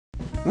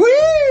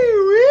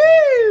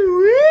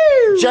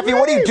Jeffy,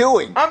 what are you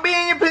doing? I'm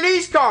being a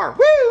police car. Woo,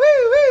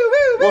 woo, woo,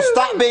 woo, Well, woo.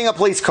 stop being a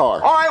police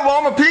car. All right, well,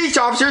 I'm a police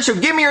officer, so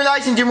give me your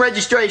license and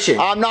registration.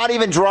 I'm not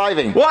even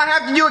driving. Well, I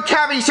have to do a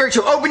cavity search,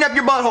 so open up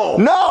your butthole.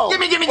 No!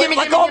 Gimme.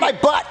 Let go of my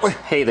butt!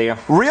 Hey there.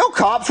 Real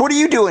cops, what are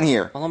you doing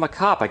here? Well, I'm a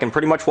cop. I can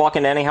pretty much walk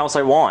into any house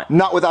I want.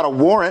 Not without a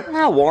warrant.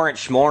 Warrant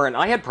schmorrant.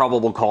 I had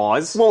probable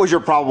cause. What was your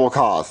probable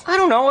cause? I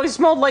don't know. I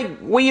smelled like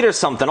weed or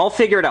something. I'll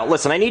figure it out.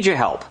 Listen, I need your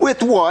help.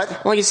 With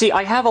what? Well, you see,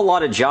 I have a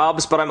lot of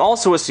jobs, but I'm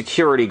also a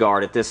security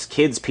guard at this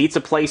kid's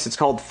pizza place. It's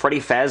called Freddy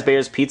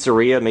Fazbear's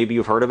Pizzeria. Maybe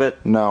you've heard of it?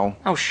 No.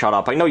 Oh, shut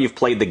up. I know you've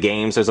played the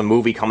games. There's a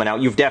movie coming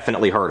out. You've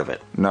definitely heard of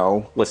it.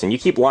 No. Listen, you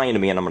keep lying to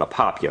me and I'm gonna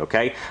pop you,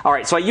 okay?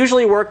 Alright, so I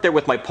usually work there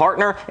with my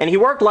partner, and he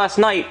worked last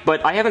night,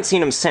 but I haven't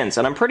seen him since,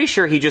 and I'm pretty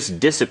sure he just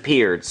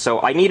disappeared,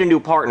 so I need a new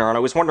partner, and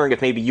I was wondering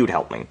if maybe you'd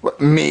help me. What,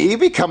 me?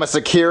 Become a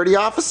security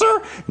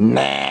officer?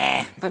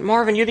 Nah. But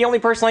Marvin, you're the only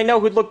person I know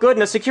who'd look good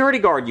in a security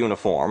guard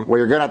uniform. Well,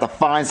 you're gonna have to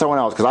find someone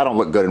else, because I don't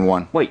look good in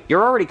one. Wait,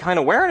 you're already kind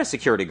of wearing a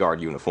security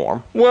guard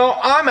uniform. Well,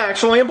 I'm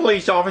actually a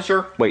police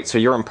officer. Wait, so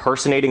you're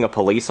impersonating a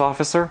police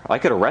officer? I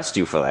could arrest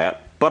you for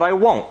that. But I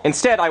won't.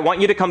 Instead, I want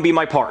you to come be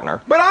my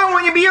partner. But I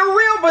want you to be a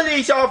real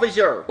police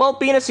officer. Well,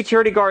 being a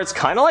security guard's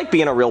kind of like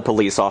being a real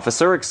police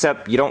officer,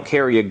 except you don't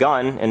carry a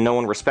gun, and no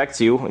one respects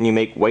you, and you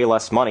make way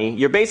less money.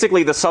 You're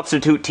basically the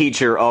substitute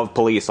teacher of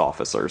police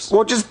officers.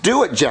 Well, just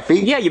do it, Jeffy.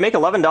 Yeah, you make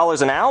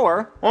 $11 an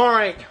hour. All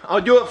right,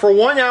 I'll do it for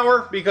 1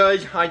 hour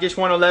because I just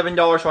want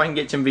 $11 so I can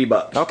get some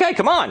V-Bucks. Okay,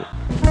 come on.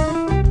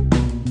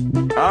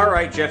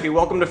 Alright, Jeffy,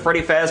 welcome to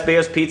Freddy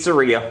Fazbear's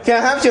Pizzeria.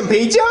 Can I have some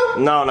pizza?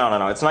 No,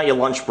 it's not your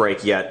lunch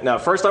break yet. Now,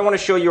 first I want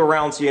to show you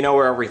around so you know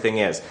where everything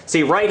is.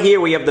 See, right here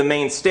we have the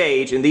main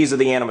stage, and these are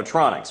the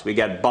animatronics. We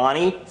got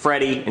Bonnie,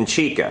 Freddy, and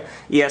Chica.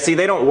 Yeah, see,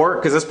 they don't work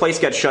because this place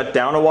got shut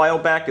down a while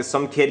back because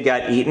some kid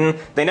got eaten.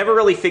 They never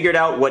really figured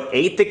out what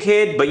ate the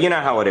kid, but you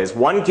know how it is.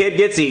 One kid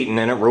gets eaten,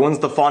 and it ruins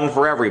the fun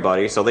for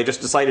everybody, so they just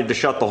decided to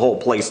shut the whole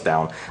place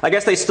down. I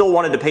guess they still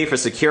wanted to pay for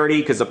security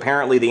because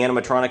apparently the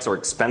animatronics are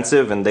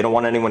expensive, and they don't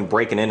want anyone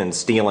breaking in and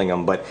stealing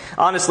them, but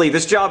honestly,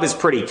 this job is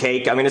pretty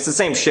cake. I mean, it's the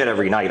same shit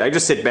every night. I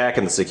just sit back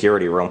in the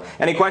security room.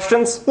 Any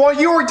questions? While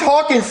you were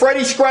talking,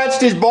 Freddy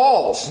scratched his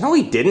balls. No,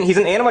 he didn't. He's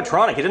an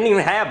animatronic. He didn't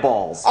even have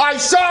balls. I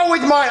saw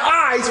with my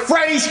eyes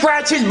Freddy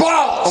scratch his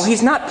balls. Oh,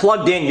 he's not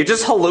plugged in. You're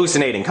just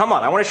hallucinating. Come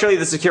on, I want to show you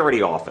the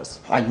security office.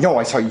 I know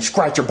I saw you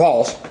scratch your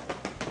balls.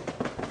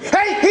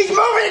 Hey, he's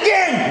moving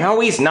again! No,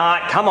 he's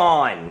not. Come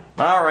on.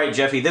 Alright,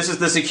 Jeffy, this is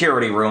the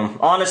security room.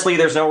 Honestly,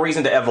 there's no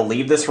reason to ever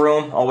leave this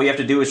room. All we have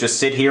to do is just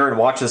sit here and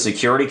watch the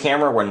security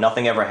camera where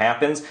nothing ever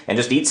happens and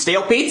just eat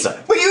stale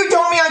pizza. But you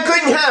told me I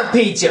couldn't have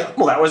pizza.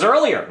 Well, that was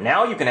earlier.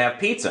 Now you can have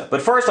pizza.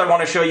 But first, I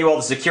want to show you all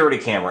the security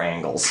camera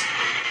angles.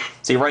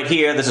 See, right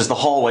here, this is the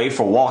hallway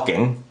for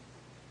walking.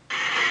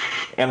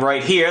 And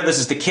right here, this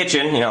is the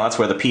kitchen. You know, that's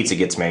where the pizza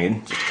gets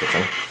made. Just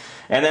kitchen.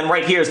 And then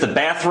right here is the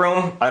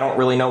bathroom. I don't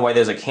really know why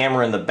there's a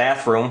camera in the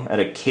bathroom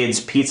at a kid's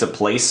pizza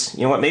place.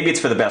 You know what, maybe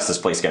it's for the best this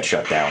place got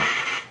shut down.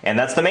 And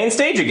that's the main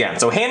stage again,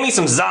 so hand me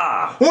some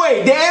za!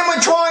 Wait, the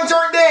animatronics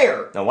aren't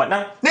there! No, what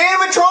now? The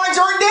animatronics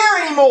aren't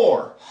there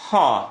anymore!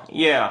 Huh,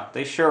 yeah,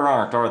 they sure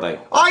aren't, are they?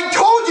 I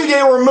told you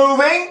they were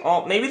moving!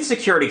 Oh, maybe the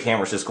security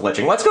camera's just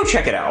glitching. Let's go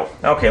check it out.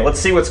 Okay,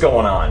 let's see what's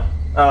going on.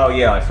 Oh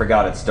yeah, I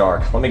forgot it's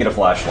dark. Let me get a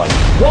flashlight.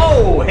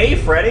 Whoa! Hey,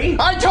 Freddy!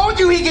 I told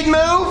you he could move!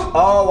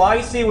 Oh,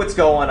 I see what's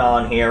going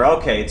on here.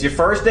 Okay, it's your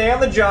first day on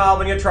the job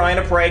and you're trying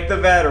to prank the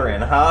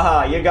veteran.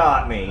 Haha, you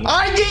got me.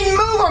 I didn't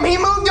move him! He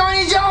moved on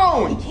his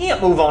own! He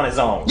can't move on his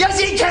own. Yes,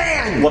 he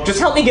can! Look, just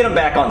help me get him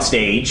back on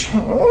stage.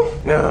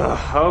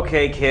 Ugh,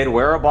 okay, kid,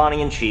 where are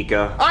Bonnie and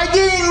Chica? I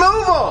didn't move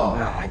him!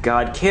 Oh my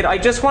god, kid, I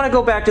just want to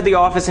go back to the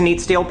office and eat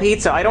stale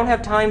pizza. I don't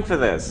have time for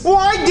this. Well,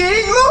 I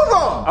didn't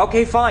move him!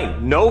 Okay,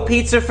 fine. No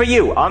pizza for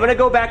you. I'm gonna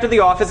go back to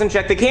the office and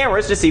check the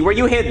cameras to see where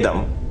you hid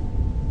them.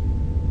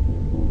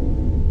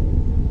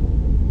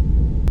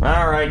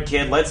 Alright,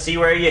 kid, let's see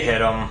where you hid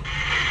them.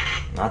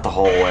 Not the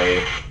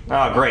hallway.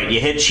 Oh, great,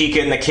 you hid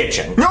Chica in the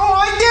kitchen. No,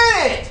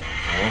 I didn't!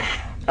 Okay.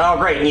 Oh,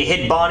 great, and you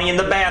hid Bonnie in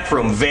the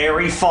bathroom.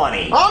 Very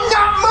funny. I'm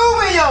not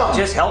moving him!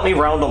 Just help me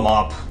round them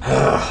up.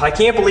 I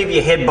can't believe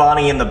you hid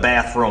Bonnie in the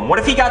bathroom. What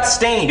if he got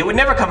stained? It would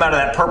never come out of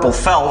that purple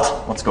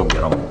felt. Let's go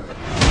get him.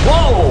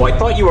 Whoa, I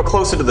thought you were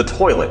closer to the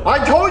toilet.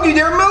 I told you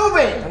they're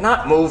moving! They're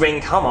not moving,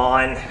 come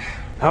on.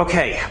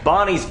 Okay,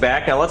 Bonnie's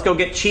back. Now let's go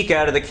get Chica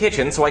out of the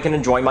kitchen so I can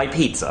enjoy my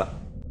pizza.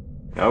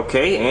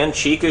 Okay, and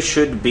Chica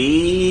should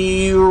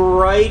be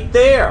right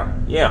there.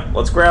 Yeah,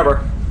 let's grab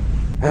her.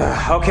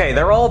 Okay,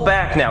 they're all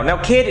back now.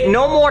 Now, kid,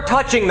 no more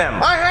touching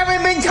them. I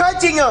haven't been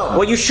touching them!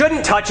 Well, you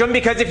shouldn't touch them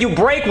because if you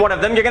break one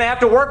of them, you're gonna have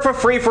to work for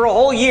free for a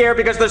whole year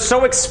because they're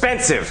so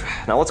expensive.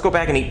 Now let's go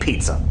back and eat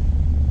pizza.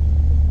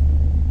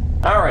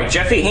 Alright,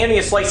 Jeffy, hand me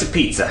a slice of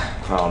pizza.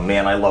 Oh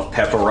man, I love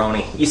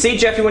pepperoni. You see,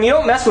 Jeffy, when you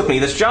don't mess with me,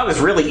 this job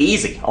is really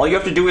easy. All you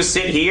have to do is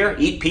sit here,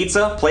 eat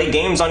pizza, play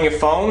games on your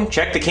phone,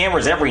 check the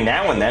cameras every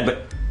now and then,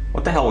 but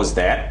what the hell was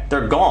that?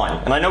 They're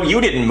gone. And I know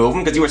you didn't move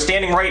them because you were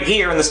standing right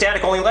here and the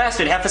static only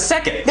lasted half a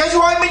second. That's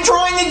what I've been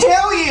trying to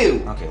tell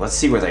you! Okay, let's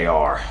see where they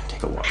are.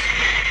 Take a look.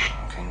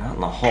 Okay, not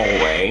in the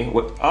hallway.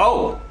 What?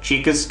 Oh,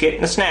 Chica's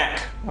getting a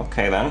snack.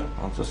 Okay then,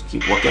 I'll just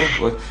keep looking.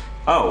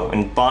 Oh,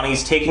 and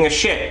Bonnie's taking a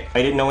shit.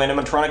 I didn't know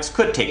animatronics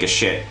could take a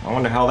shit. I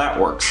wonder how that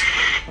works.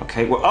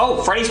 Okay, well,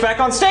 oh, Freddy's back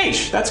on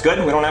stage. That's good.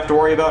 We don't have to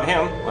worry about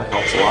him. That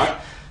helps a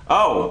lot.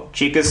 Oh,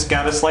 Chica's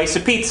got a slice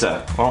of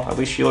pizza. Well, at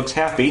least she looks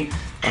happy.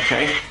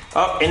 Okay.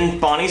 Oh, and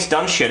Bonnie's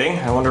done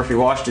shitting. I wonder if he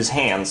washed his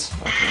hands.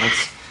 Okay,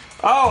 let's...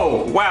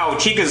 Oh, wow,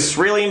 Chica's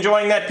really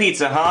enjoying that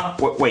pizza, huh?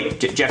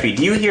 Wait, Jeffy,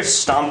 do you hear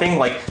stomping,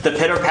 like the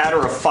pitter-patter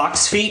of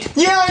fox feet?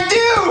 Yeah, I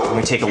do! Let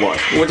me take a look.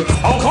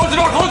 Oh, close the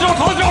door, close the door,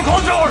 close the door,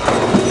 close the door!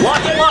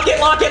 Lock it, lock it,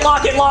 lock it,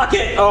 lock it, lock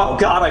it! Oh,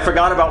 God, I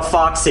forgot about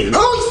Foxy.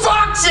 Who's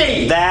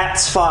Foxy?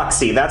 That's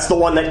Foxy. That's the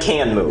one that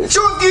can move.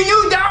 So if you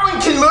knew that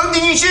one can move,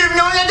 then you should have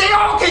known that they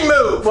all can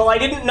move! Well, I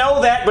didn't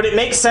know that, but it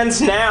makes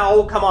sense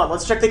now. Come on,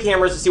 let's check the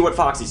cameras to see what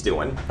Foxy's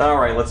doing. All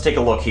right, let's take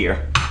a look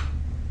here.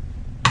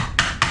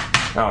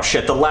 Oh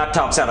shit, the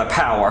laptop's out of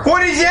power.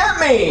 What does that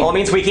mean? Well, it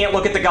means we can't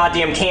look at the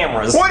goddamn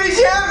cameras. What does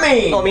that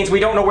mean? Well, it means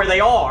we don't know where they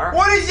are.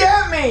 What does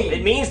that mean?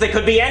 It means they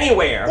could be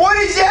anywhere. What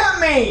does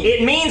that mean?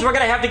 It means we're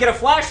gonna have to get a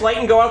flashlight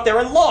and go out there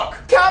and look.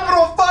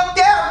 Capital fuck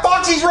that!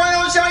 Foxy's right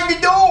outside the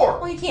door!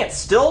 Well, he can't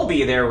still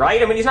be there, right?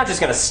 I mean, he's not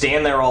just gonna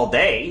stand there all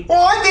day.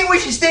 Well, I think we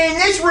should stay in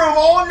this room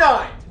all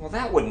night. Well,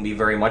 that wouldn't be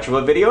very much of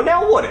a video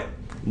now, would it?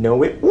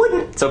 No, it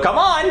wouldn't. So come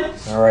on.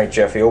 All right,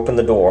 Jeffy, open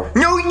the door.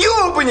 No, you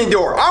open the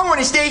door. I want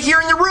to stay here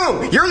in the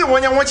room. You're the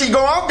one that wants you to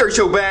go out there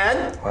so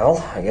bad.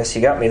 Well, I guess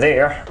you got me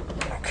there.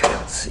 Okay,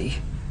 let's see.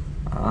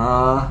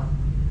 Well,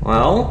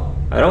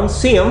 I don't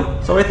see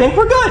him, so I think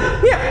we're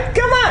good. Yeah,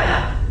 come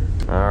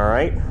on. All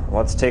right,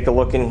 let's take a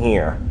look in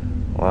here.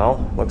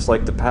 Well, looks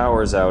like the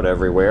power's out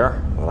everywhere,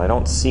 but I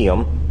don't see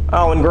him.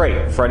 Oh, and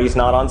great, Freddy's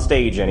not on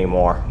stage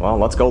anymore. Well,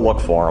 let's go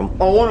look for him.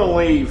 I want to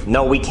leave.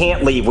 No, we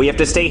can't leave. We have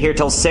to stay here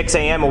till 6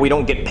 a.m. and we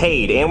don't get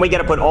paid. And we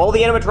gotta put all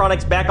the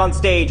animatronics back on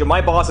stage, and my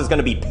boss is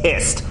gonna be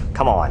pissed.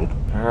 Come on.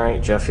 All right,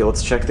 Jeffy,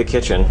 let's check the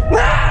kitchen.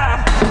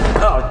 Ah!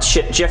 Oh,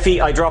 shit, Jeffy,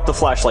 I dropped the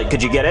flashlight.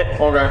 Could you get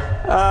it? Okay.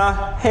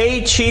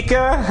 Hey,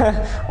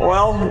 Chica.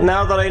 Well,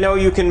 now that I know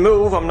you can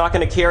move, I'm not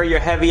gonna carry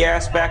your heavy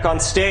ass back on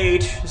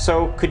stage.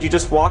 So, could you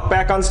just walk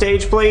back on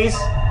stage, please?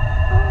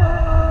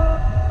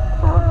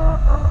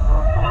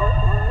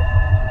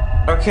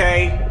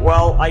 Okay,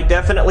 well, I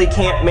definitely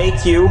can't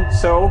make you,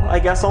 so I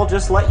guess I'll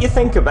just let you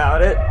think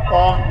about it.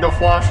 Oh, the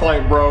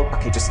flashlight broke.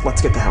 Okay, just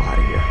let's get the hell out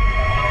of here.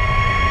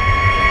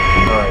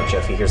 Alright,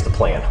 Jeffy, here's the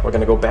plan. We're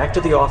gonna go back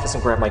to the office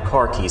and grab my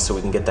car keys so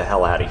we can get the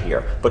hell out of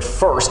here. But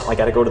first, I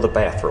gotta go to the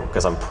bathroom,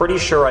 because I'm pretty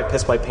sure I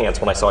pissed my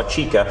pants when I saw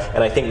Chica,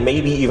 and I think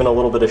maybe even a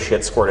little bit of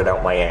shit squirted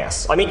out my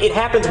ass. I mean, it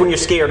happens when you're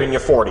scared and you're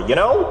 40, you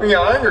know?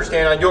 Yeah, I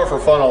understand. I do it for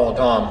fun all the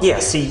time. Yeah,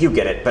 see, you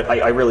get it, but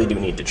I really do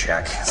need to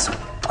check. So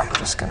I'm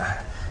just gonna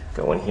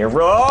go in here.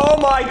 Oh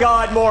my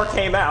God, more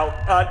came out.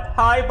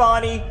 Hi,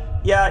 Bonnie.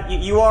 Yeah,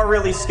 you are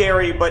really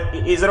scary, but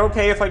is it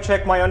okay if I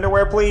check my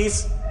underwear,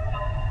 please?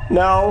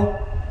 No?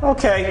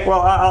 Okay,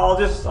 well, I'll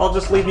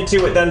just leave you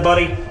to it then,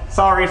 buddy.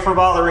 Sorry for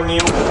bothering you.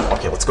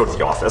 Okay, let's go to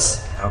the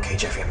office. Okay,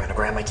 Jeffy, I'm gonna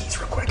grab my keys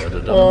real quick.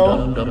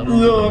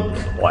 Look.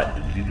 What?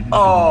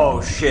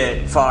 Oh,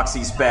 shit,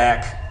 Foxy's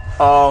back.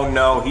 Oh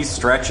no, he's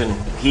stretching.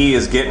 He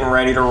is getting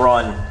ready to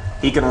run.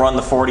 He can run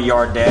the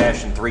 40-yard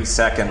dash in 3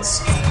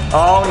 seconds.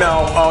 Oh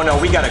no,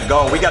 we gotta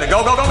go. We gotta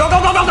go.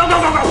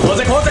 Close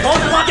it,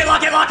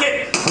 lock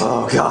it.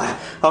 Oh God.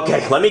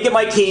 Okay, let me get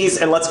my keys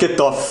and let's get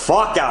the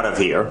fuck out of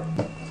here.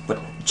 But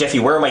Jeffy,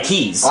 where are my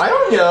keys? I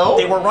don't know.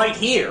 They were right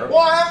here. Well,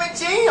 I haven't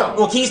seen them.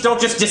 Well, keys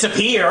don't just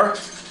disappear.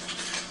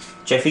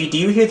 Jeffy, do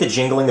you hear the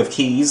jingling of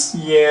keys?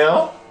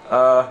 Yeah.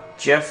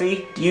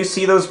 Jeffy, do you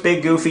see those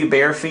big goofy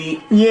bare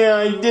feet? Yeah,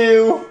 I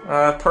do.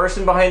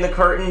 Person behind the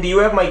curtain, do you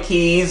have my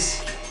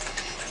keys?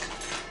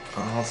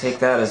 I'll take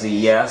that as a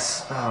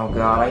yes. Oh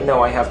God, I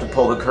know I have to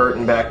pull the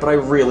curtain back, but I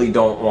really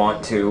don't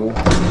want to.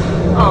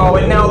 Oh,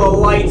 and now the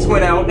lights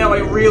went out. Now I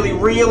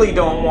really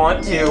don't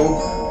want to.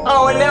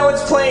 Oh, and now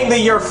it's playing the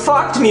 "You're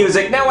fucked"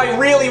 music. Now I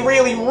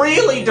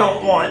really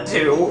don't want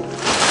to.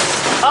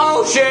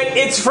 Oh shit,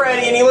 it's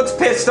Freddy and he looks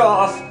pissed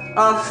off.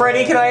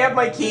 Freddy, can I have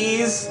my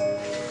keys?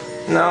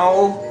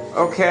 No?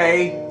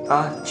 Okay.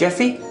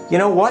 Jeffy, you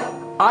know what?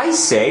 I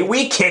say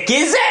we kick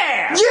his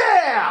ass!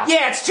 Yeah!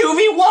 Yeah, it's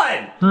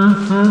 2v1!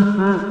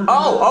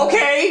 Oh,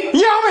 okay!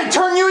 Yeah, I'm gonna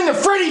turn you into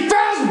Freddy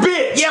Fast,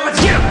 bitch! Yeah, let's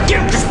get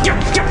him! Just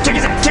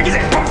kick his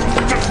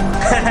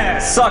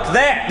ass! Suck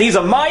that! These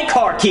are my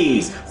car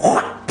keys!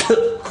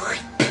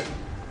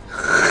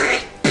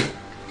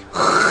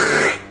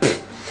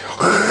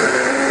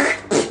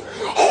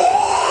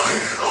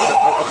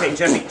 Okay,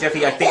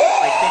 Jeffy,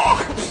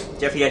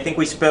 I think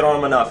we spit on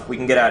him enough. We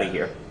can get out of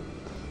here.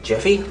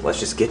 Jeffy, let's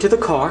just get to the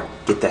car,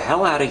 get the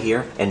hell out of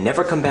here, and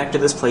never come back to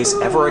this place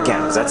ever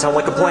again. Does that sound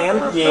like a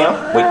plan?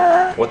 Yeah.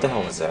 Wait, what the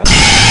hell is that?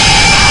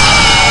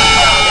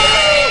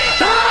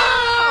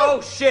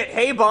 Oh, shit! shit.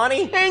 Hey,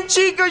 Bonnie. And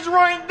Chica's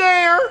right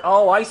there.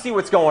 Oh, I see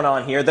what's going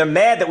on here. They're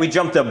mad that we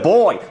jumped a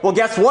boy. Well,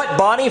 guess what,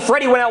 Bonnie?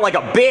 Freddy went out like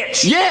a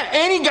bitch. Yeah,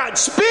 and he got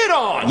spit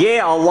on.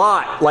 Yeah, a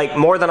lot. Like,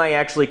 more than I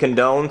actually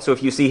condone. So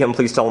if you see him,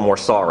 please tell him we're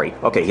sorry.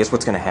 Okay, here's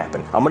what's gonna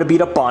happen. I'm gonna beat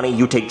up Bonnie,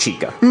 you take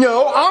Chica.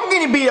 No, I'm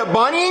gonna beat up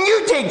Bonnie and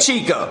you take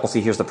Chica. Well, see,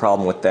 here's the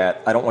problem with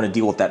that. I don't want to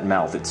deal with that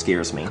mouth. It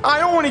scares me. I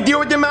don't want to deal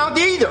with the mouth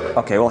either.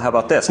 Okay, well, how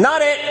about this?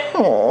 Not it!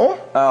 Aww.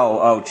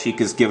 Oh,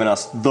 Chica's giving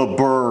us the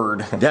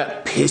bird.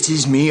 That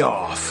pisses me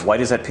off. Why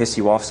does that piss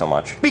you off so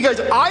much?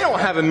 Because I don't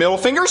have a middle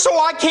finger, so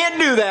I can't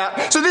do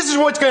that. So this is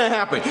what's gonna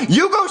happen.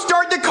 You go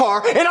start the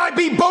car, and I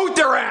beat both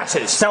their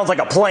asses. Sounds like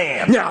a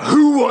plan. Now,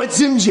 who wants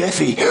some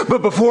Jeffy?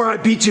 But before I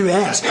beat your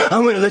ass, I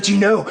want to let you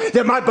know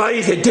that my body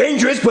is a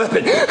dangerous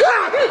weapon.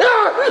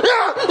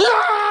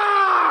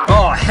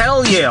 Oh,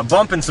 hell yeah,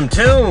 bumping some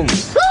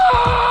tunes.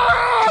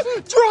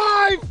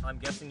 Drive! I'm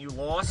guessing you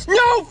lost?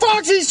 No,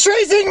 Foxy's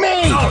chasing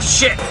me! Oh,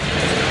 shit!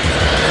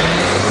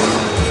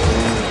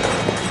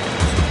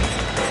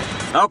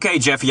 Okay,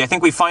 Jeffy, I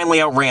think we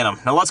finally outran him.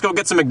 Now let's go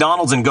get some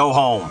McDonald's and go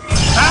home.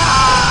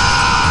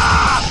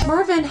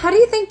 Marvin, how do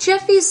you think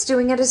Jeffy's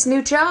doing at his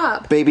new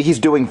job? Baby, he's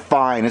doing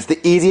fine. It's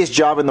the easiest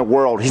job in the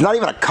world. He's not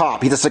even a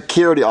cop. He's a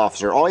security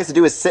officer. All he has to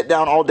do is sit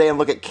down all day and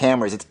look at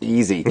cameras. It's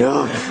easy.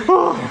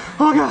 Oh,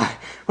 God.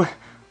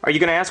 Are you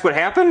gonna ask what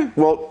happened?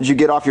 Well, did you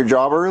get off your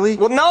job early?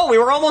 Well, no, we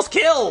were almost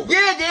killed.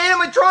 Yeah, the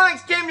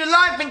animatronics came to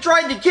life and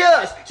tried to kill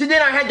us. So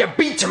then I had to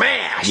beat some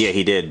ass. Yeah,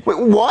 he did. Wait,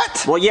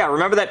 what? Well, yeah,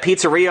 remember that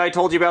pizzeria I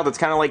told you about that's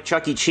kind of like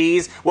Chuck E.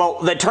 Cheese? Well,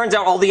 that turns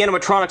out all the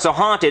animatronics are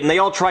haunted and they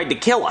all tried to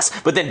kill us.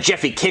 But then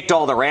Jeffy kicked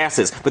all their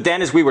asses. But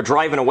then as we were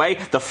driving away,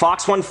 the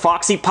Fox one,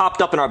 Foxy,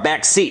 popped up in our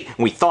back seat. And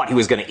we thought he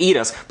was gonna eat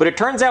us, but it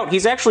turns out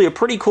he's actually a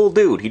pretty cool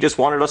dude. He just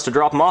wanted us to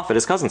drop him off at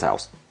his cousin's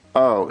house.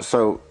 Oh,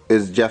 so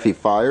is Jeffy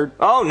fired?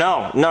 Oh,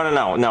 no.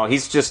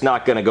 He's just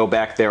not gonna go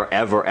back there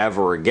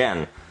ever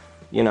again.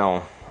 You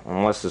know,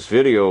 unless this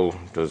video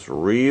does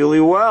really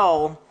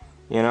well.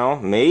 You know,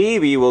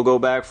 maybe we'll go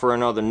back for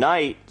another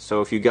night.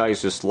 So if you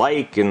guys just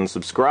like and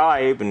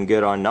subscribe and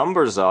get our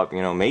numbers up,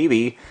 you know,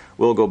 maybe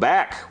we'll go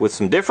back with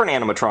some different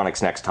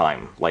animatronics next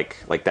time. Like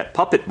that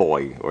puppet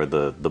boy or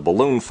the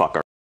balloon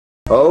fucker.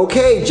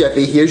 Okay,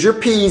 Jeffy, here's your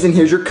peas and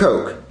here's your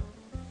Coke.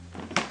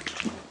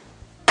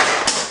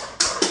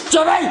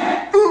 Jeffy!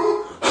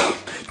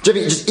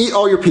 Jeffy, just eat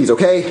all your peas,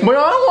 okay? But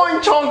I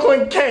want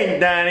chocolate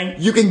cake, Daddy.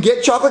 You can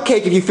get chocolate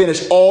cake if you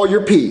finish all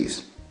your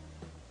peas.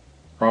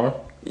 Promise?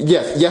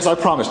 Yes, I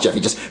promise,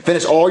 Jeffy. Just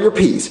finish all your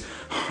peas.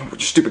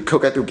 With your stupid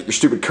Coke, I have to get your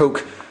stupid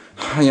Coke.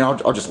 You know,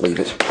 I'll just leave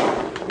it.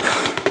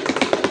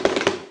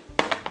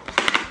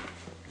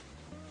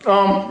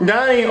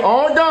 Daddy,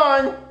 all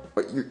done.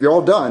 You're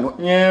all done?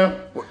 Yeah.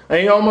 I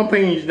ate all my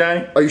peas,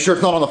 Daddy. Are you sure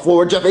it's not on the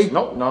floor, Jeffy?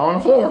 Nope, not on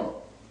the floor.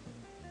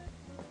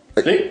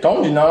 See,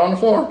 told you, not on the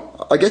floor.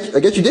 I guess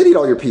you did eat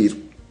all your peas.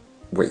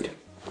 Wait.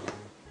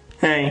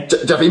 Hey.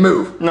 Jeffy,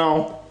 move.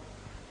 No.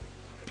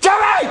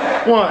 Jeffy!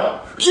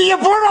 What? You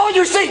put it all in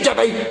your seat,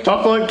 Jeffy!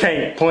 Chocolate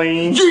cake,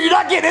 please. You're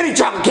not getting any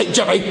chocolate cake,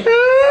 Jeffy!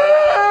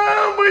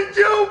 But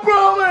you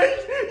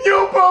promised!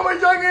 You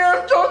promised I can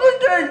have chocolate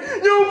cake!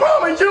 You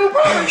promised!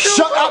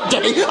 Shut up,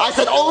 Jeffy! I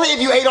said only if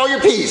you ate all your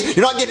peas.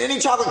 You're not getting any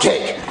chocolate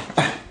cake.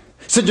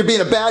 Since you're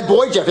being a bad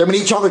boy, Jeffy, I'm gonna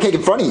eat chocolate cake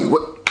in front of you.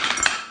 What?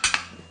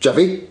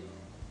 Jeffy?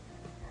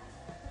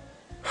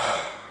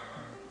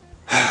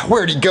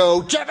 Where'd he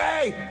go?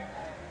 Jeffy!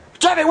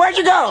 Jeffy, where'd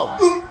you go?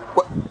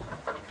 What?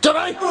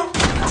 Jeffy!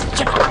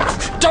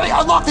 Jeffy,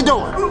 unlock the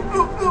door!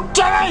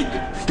 Jeffy!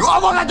 You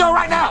unlock that door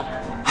right now!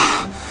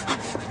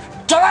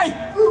 Jeffy!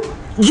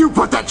 You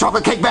put that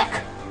chocolate cake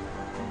back!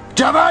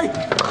 Jeffy!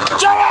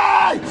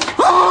 Jeffy!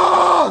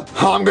 Ah!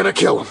 I'm gonna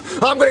kill him.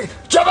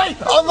 Jeffy!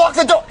 Unlock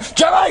the door!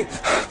 Jeffy!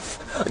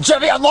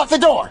 Jeffy, unlock the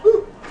door!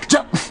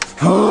 Jeffy!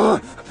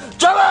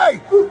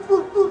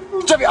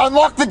 Jeffy,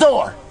 unlock the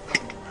door!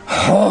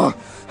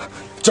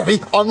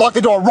 Jeffy, unlock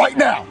the door right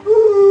now!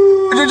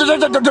 What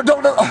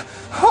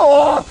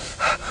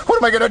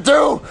am I gonna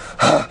do?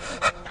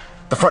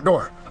 The front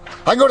door.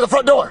 I can go to the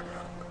front door.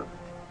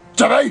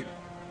 Jeffy!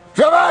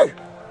 Jeffy!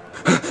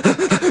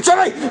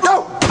 Jeffy!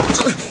 No!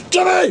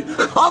 Jeffy!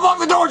 Unlock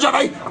the door,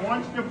 Jeffy!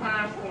 What's the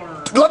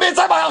password? Let me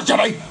inside my house,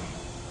 Jeffy!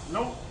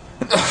 Nope.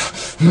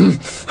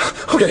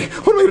 Okay,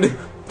 what am I gonna do?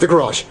 The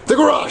garage. The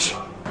garage!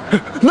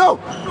 No!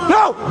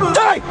 No!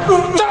 Jeffy!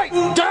 Jeffy!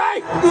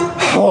 Jeffy!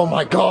 Oh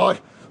my God!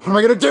 What am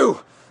I gonna do?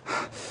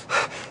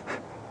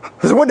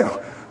 There's a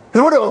window!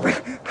 There's a window open!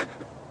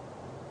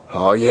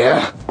 Oh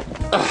yeah!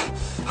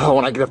 Oh,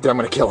 when I get up there, I'm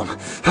gonna kill him.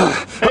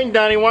 Hey,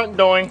 Daddy, what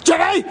doing?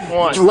 Jeffy!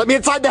 What? Let me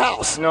inside the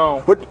house!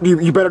 No. What?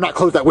 You better not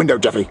close that window,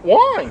 Jeffy.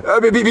 Why?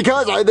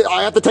 Because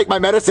I have to take my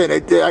medicine.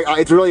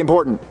 It's really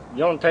important. You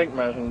don't take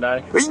medicine,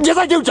 Daddy. Yes,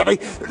 I do, Jeffy!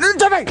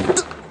 Jeffy!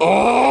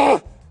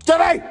 Oh!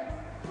 Jeffy!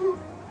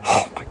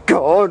 Oh my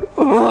God!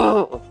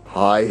 Oh.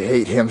 I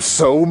hate him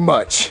so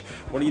much.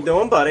 What are you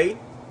doing, buddy?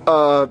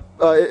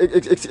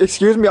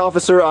 Excuse me,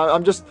 officer.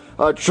 I'm just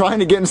trying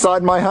to get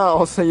inside my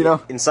house, you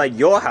know. Inside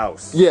your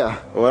house? Yeah.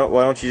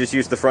 Why don't you just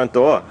use the front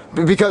door?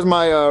 Because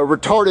my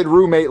retarded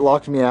roommate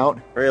locked me out.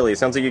 Really?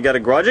 Sounds like you got a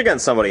grudge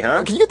against somebody,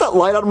 huh? Can you get that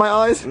light out of my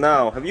eyes?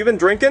 No. Have you been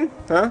drinking?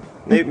 Huh?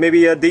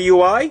 Maybe a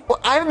DUI? Well,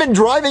 I haven't been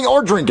driving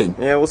or drinking.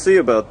 Yeah, we'll see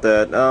about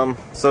that.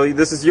 So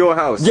this is your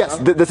house? Yes,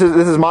 huh? this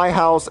is my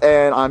house,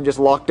 and I'm just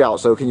locked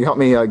out. So can you help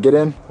me get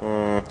in?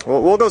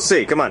 Well, we'll go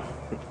see. Come on.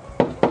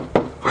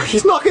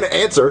 He's not gonna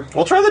answer.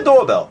 We'll try the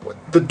doorbell.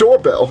 The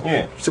doorbell?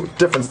 Yeah. See what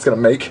difference it's gonna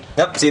make.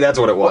 Yep, see, that's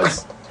what it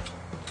was.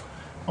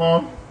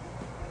 Can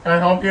I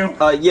help you?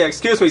 Yeah,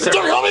 excuse me, sir.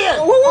 Jeffy, help me in!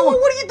 Whoa,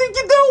 what do you think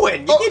you're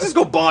doing? You can't just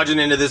go barging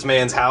into this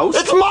man's house.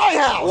 It's my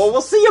house! Well,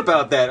 we'll see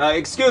about that.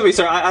 Excuse me,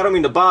 sir, I don't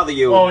mean to bother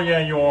you. Oh, yeah,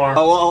 you are.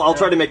 Oh, well, I'll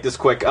try to make this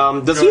quick.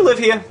 Does he live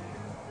here?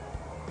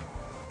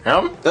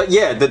 Him?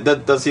 Yeah,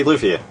 does he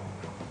live here?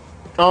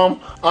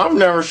 I've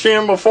never seen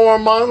him before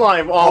in my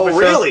life, officer. Oh,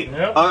 really?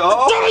 Yep.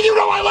 Jeffy, you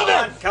know I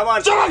live in! Come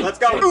on, Jeffy! let's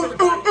go.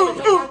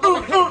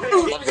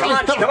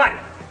 Come on.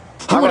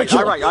 I'm gonna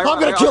kill him. I'm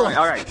gonna kill him.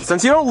 All right.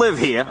 Since you don't live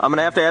here, I'm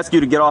gonna have to ask you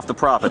to get off the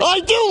property. I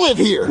do live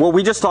here! Well,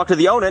 we just talked to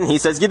the owner, and he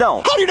says you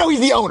don't. How do you know he's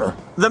the owner?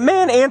 The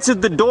man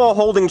answered the door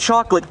holding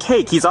chocolate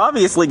cake. He's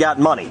obviously got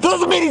money. That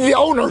doesn't mean he's the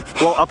owner!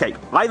 Well, okay.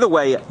 Either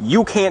way,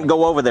 you can't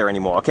go over there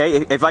anymore,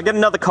 okay? If I get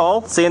another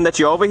call saying that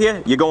you're over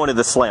here, you're going to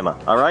the slammer,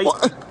 all right?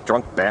 What?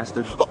 Drunk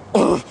bastard.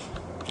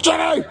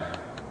 Jeffy!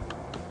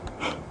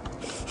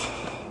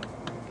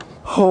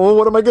 Oh,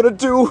 what am I gonna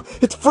do?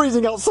 It's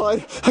freezing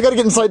outside. I gotta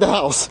get inside the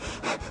house.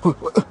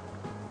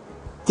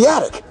 The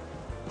attic.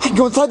 I can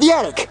go inside the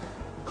attic.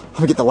 Let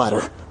me get the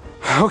ladder.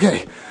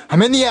 Okay,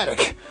 I'm in the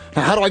attic.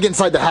 Now how do I get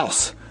inside the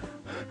house?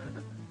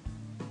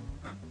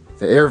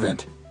 The air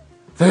vent.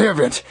 The air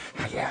vent.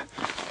 Yeah.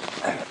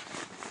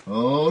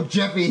 Oh,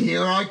 Jeffy,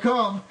 here I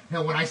come.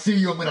 And when I see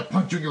you, I'm gonna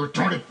punch you in your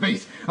retarded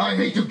face. I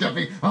hate you,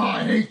 Jeffy.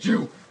 I hate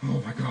you. Oh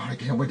my God, I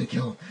can't wait to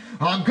kill him.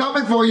 I'm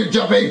coming for you,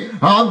 Jeffy.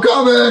 I'm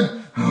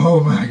coming.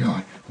 Oh my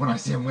God. When I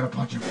see him, I'm gonna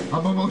punch him.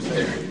 I'm almost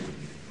there.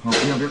 I'll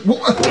be under.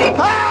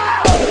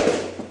 Ah!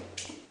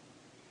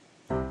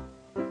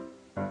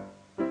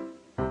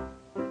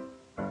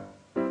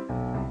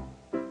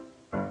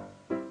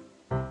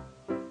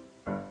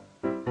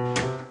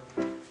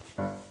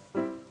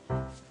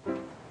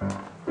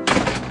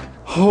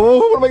 Oh,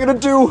 what am I gonna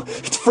do?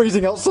 It's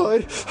freezing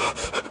outside.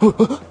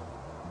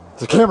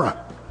 There's a camera.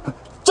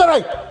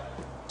 Jeffy!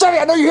 Jeffy,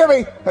 I know you hear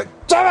me!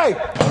 Jeffy!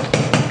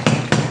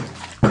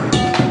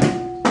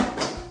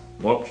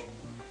 Whoops.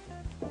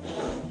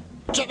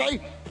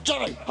 Jeffy!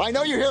 Jeffy! I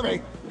know you hear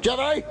me!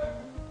 Jeffy!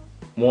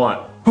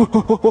 What?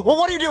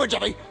 What are you doing,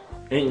 Jeffy?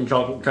 Eating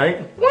chocolate cake?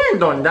 What are you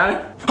doing,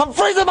 Daddy? I'm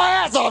freezing my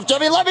ass off,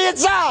 Jeffy! Let me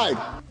inside!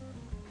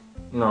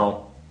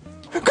 No.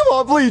 Come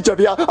on, please,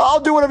 Jeffy. I'll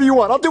do whatever you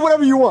want. I'll do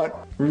whatever you want.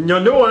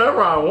 You'll do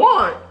whatever I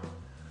want.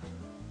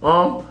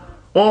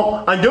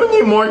 Well, I do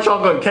need more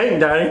chocolate cake,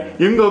 Daddy.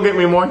 You can go get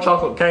me more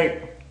chocolate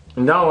cake,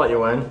 and I'll let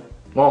you in.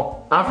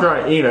 Well, after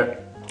I eat it.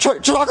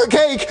 Chocolate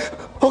cake!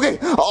 Okay,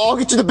 I'll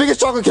get you the biggest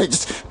chocolate cake.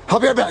 Just, I'll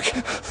be right back.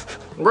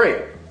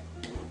 Great.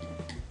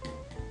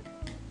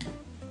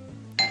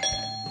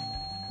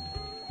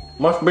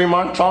 Must be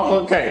my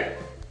chocolate cake.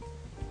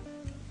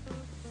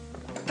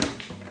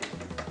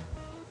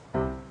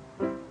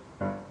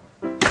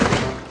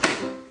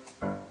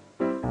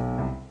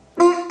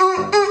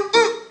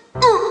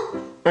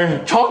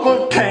 And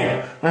chocolate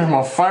cake is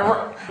my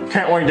favorite.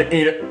 Can't wait to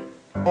eat it.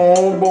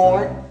 Oh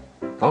boy.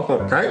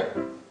 Chocolate cake?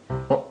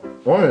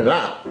 What is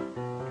that?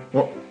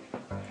 What?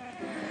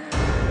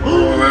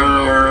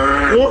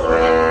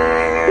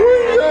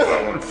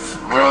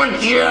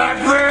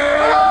 Jeffy!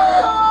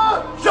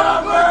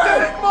 Chocolate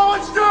cake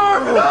monster!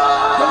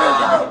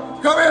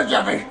 Come here,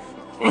 Jeffy!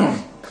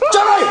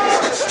 Jeffy!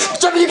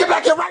 Jeffy, you get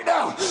back here right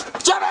now!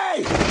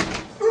 Jeffy!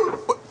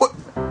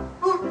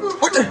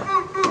 What the?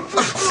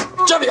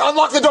 Jeffy,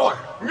 unlock the door!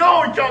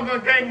 No,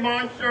 chocolate cake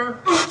monster!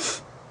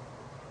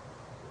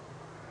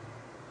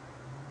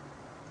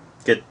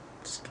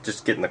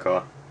 Just get in the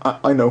car.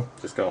 I know.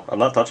 Just go. I'm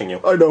not touching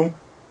you. I know.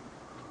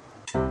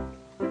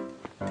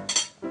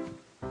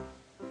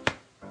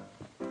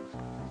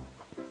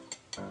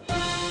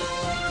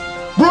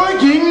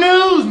 Breaking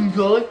news,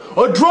 Gully!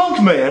 A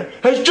drunk man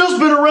has just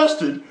been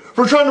arrested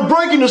for trying to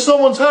break into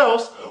someone's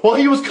house while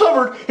he was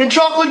covered in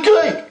chocolate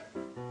cake.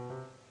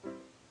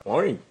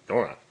 What are you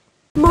doing?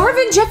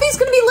 Marvin, Jeffy's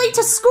gonna be late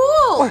to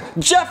school!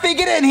 Jeffy,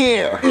 get in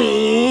here!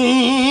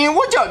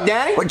 What's up,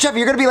 Daddy? Well, Jeffy,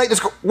 you're gonna be late to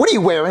school. What are you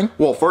wearing?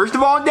 Well, first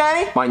of all,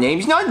 Daddy, my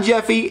name's not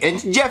Jeffy,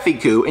 it's Jeffy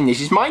Coo, and this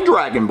is my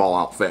Dragon Ball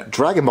outfit.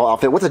 Dragon Ball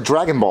outfit? What's a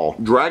Dragon Ball?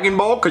 Dragon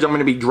Ball? Because I'm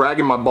gonna be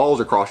dragging my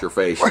balls across your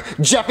face.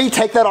 Jeffy,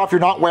 take that off.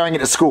 You're not wearing it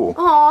to school.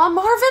 Aw,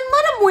 Marvin,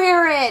 let him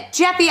wear it!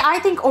 Jeffy, I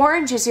think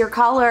orange is your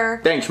color.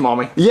 Thanks,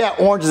 Mommy. Yeah,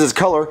 orange is his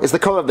color. It's the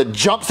color of the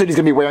jumpsuit he's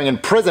gonna be wearing in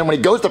prison when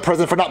he goes to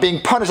prison for not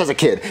being punished as a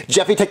kid.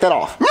 Jeffy, take that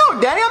off. No,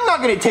 Daddy, I'm not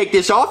gonna take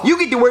this off. You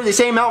get to wear the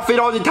same outfit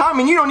all the time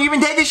and you don't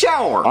even take a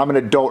shower. I'm an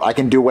adult. I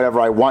can do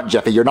whatever I want,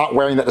 Jeffy. You're not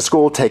wearing that to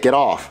school. Take it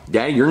off.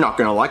 Daddy, you're not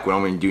gonna like what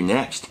I'm gonna do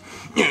next.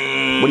 What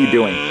are you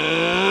doing?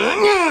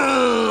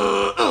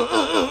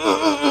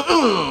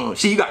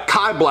 See, you got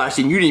Kai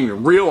blasting, you didn't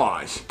even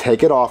realize.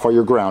 Take it off or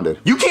you're grounded.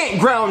 You can't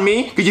ground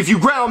me, because if you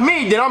ground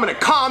me, then I'm gonna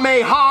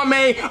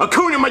Kamehame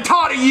Akuna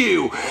Matata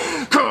you.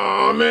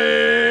 Kame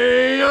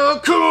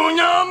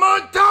Akuna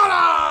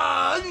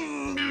Matata.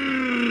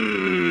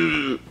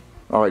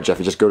 All right,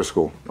 Jeffy, just go to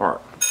school. All right.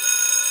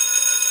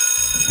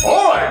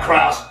 Alright,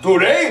 class,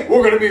 today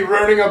we're gonna be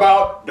learning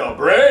about the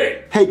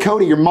brain. Hey,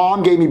 Cody, your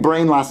mom gave me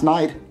brain last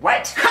night.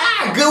 What?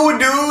 Ha! Good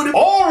dude!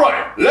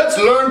 Alright, let's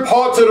learn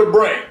parts of the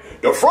brain.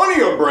 The front of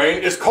your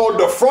brain is called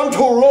the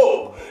frontal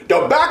lobe.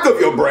 The back of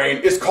your brain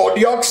is called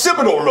the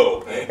occipital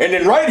lobe. And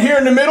then right here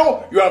in the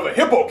middle, you have a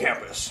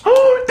hippocampus.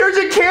 Oh, there's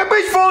a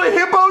campus full of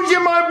hippos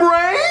in my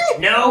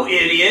brain? No,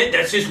 idiot,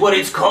 that's just what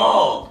it's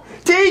called.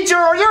 Teacher,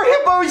 are there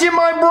hippos in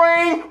my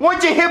brain?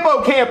 What's a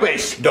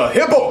hippocampus? The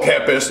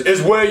hippocampus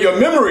is where your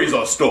memories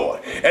are stored.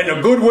 And a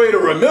good way to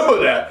remember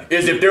that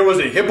is if there was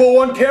a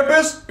hippo on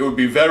campus, it would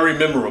be very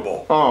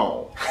memorable.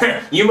 Oh.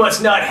 You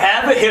must not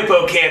have a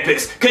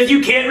hippocampus, because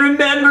you can't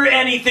remember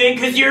anything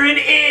because you're an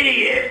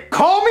idiot.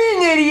 Call me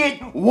an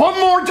idiot one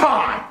more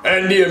time.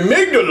 And the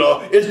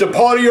amygdala is the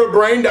part of your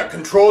brain that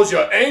controls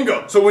your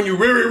anger. So when you're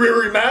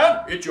really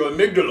mad, it's your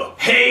amygdala.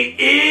 Hey,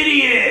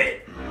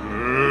 idiot!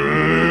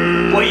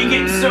 Why you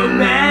getting so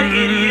mad,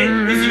 idiot?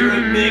 Is your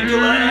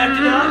amygdala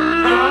acting up?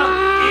 Huh?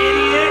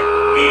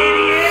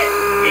 Idiot!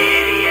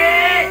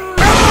 Idiot!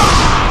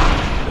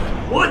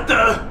 What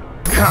the?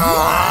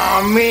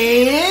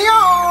 Coming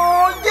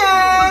on,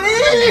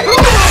 Daddy!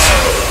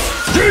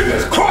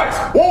 Jesus Christ!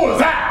 What was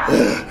that?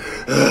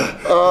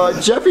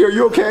 Jeffy, are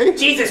you okay?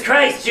 Jesus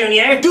Christ,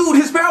 Junior! Dude,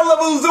 his power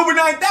level is over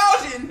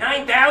 9,000!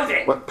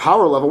 9,000! What,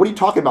 power level? What are you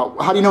talking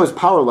about? How do you know his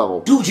power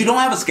level? Dude, you don't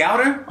have a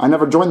scouter? I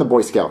never joined the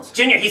Boy Scouts.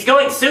 Junior, he's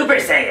going Super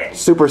Saiyan!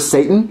 Super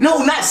Satan? No,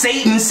 not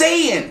Satan,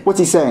 Saiyan! What's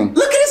he saying?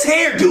 Look at his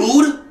hair,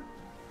 dude!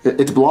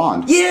 It's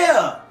blonde.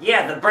 Yeah!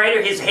 Yeah, the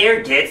brighter his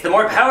hair gets, the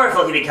more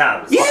powerful he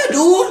becomes. Yeah,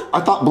 dude!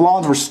 I thought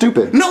blondes were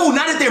stupid. No,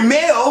 not if they're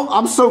male!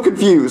 I'm so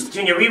confused.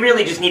 Junior, we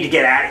really just need to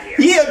get out of here.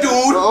 Yeah,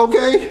 dude!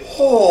 Okay.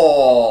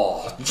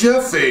 Oh,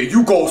 Jeffy,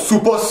 you go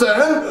Super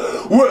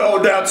Saiyan? Well,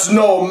 that's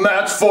no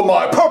match for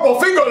my purple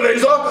finger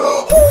laser.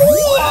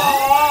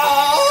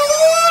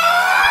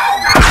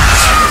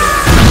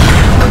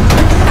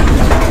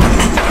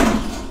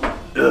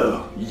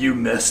 Oh, you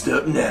messed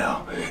up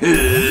now.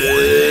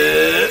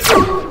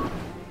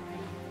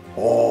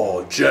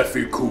 Oh,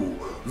 Jeffy cool.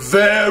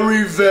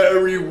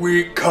 Very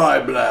weak Kai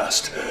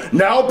Blast.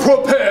 Now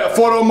prepare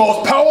for the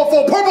most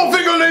powerful purple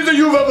finger laser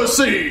you've ever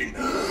seen. 2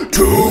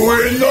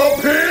 in the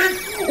pink,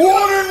 1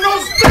 in the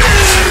steam!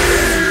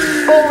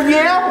 Oh,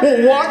 yeah?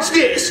 Well, watch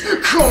this.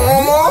 Come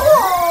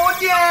on,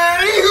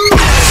 Daddy!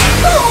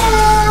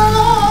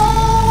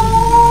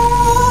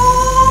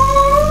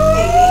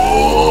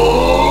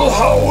 Oh,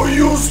 how are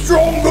you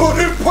stronger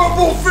than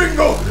Purple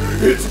Finger?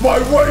 It's my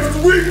wife's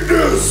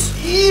weakness!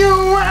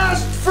 You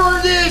asked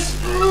for this!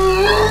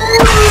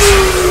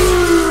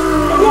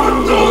 What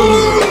the?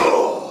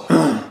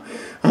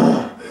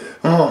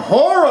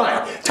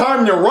 Alright,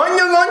 time to run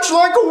your lunch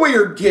like a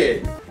weird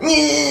kid.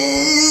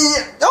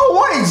 Oh,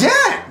 what is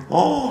that?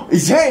 Oh,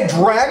 is that a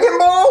Dragon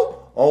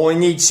Ball? Oh, I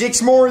need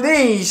 6 more of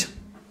these.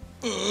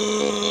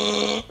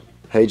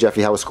 Hey,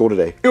 Jeffy, how was school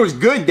today? It was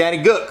good, Daddy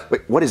Gook.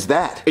 Wait, what is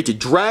that? It's a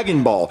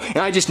Dragon Ball, and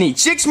I just need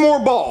 6 more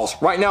balls.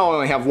 Right now, I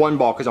only have 1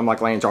 ball because I'm like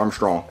Lance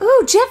Armstrong.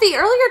 Ooh, Jeffy,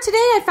 earlier today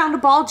I found a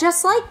ball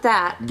just like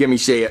that. Gimme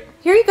see it.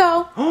 Here you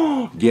go.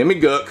 Gimme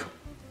Gook.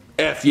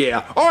 F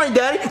yeah. Alright,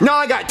 Daddy, now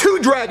I got 2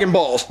 Dragon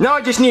Balls. Now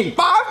I just need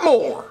 5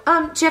 more.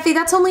 Jeffy,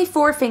 that's only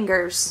 4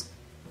 fingers.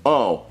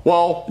 Oh,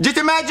 well, just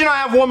imagine I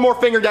have 1 more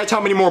finger. That's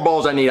how many more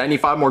balls I need. I need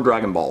 5 more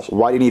Dragon Balls.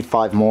 Why do you need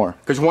 5 more?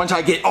 Because once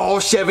I get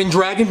all 7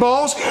 Dragon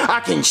Balls,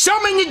 I can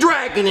summon the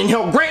dragon and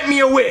he'll grant me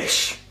a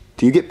wish.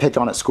 Do you get picked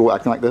on at school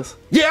acting like this?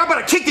 Yeah, but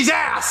I kicked his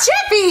ass.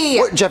 Jeffy!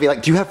 What, Jeffy,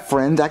 like, do you have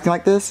friends acting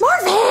like this?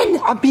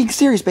 Marvin! I'm being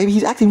serious, baby.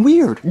 He's acting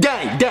weird.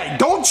 Daddy,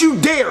 don't you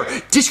dare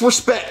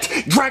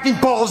disrespect Dragon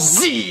Ball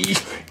Z.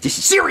 This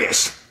is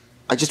serious.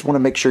 I just want to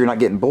make sure you're not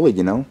getting bullied,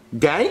 you know?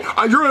 Daddy,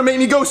 you're gonna make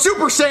me go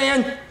Super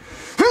Saiyan.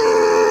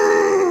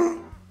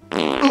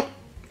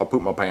 I'll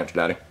poop my pants,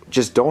 Daddy.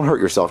 Just don't hurt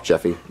yourself,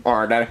 Jeffy.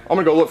 Alright, Daddy. I'm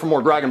gonna go look for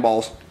more Dragon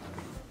Balls.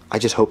 I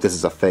just hope this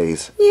is a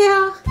phase.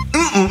 Yeah.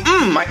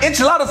 My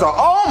enchiladas are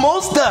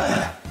almost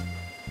done.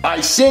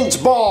 I sense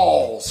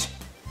balls.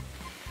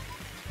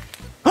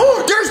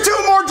 Oh, there's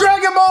 2 more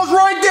Dragon Balls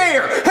right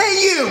there.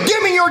 Hey, you,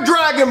 give me your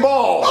Dragon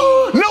Ball.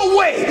 No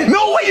way!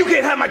 No way you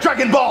can't have my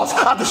Dragon Balls!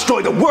 I'll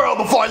destroy the world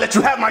before I let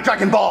you have my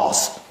Dragon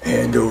Balls!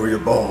 Hand over your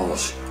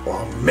balls, or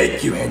I'll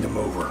make you hand them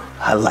over.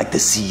 I'd like to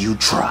see you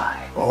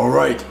try.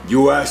 Alright,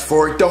 you asked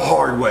for it the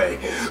hard way.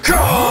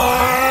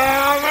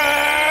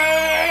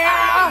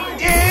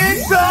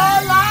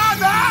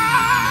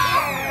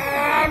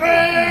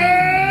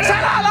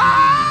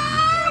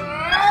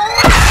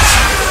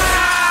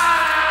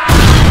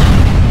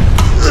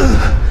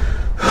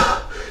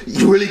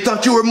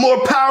 thought you were more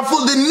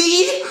powerful than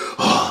me?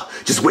 Oh,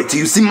 just wait till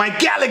you see my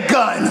Gallic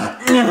gun.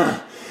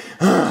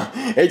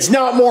 It's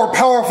not more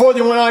powerful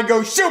than when I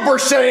go Super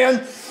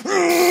Saiyan.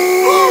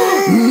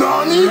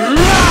 Nani?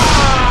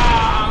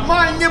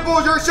 My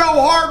nipples are so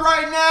hard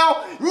right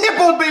now.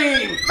 Nipple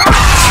beam.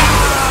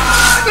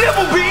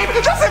 Nipple beam?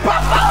 That's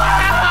impossible!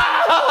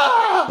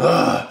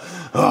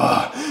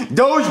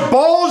 Those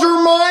balls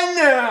are mine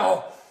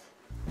now.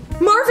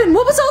 Marvin,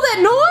 what was all that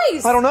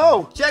noise? I don't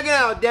know. Check it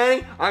out,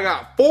 Danny. I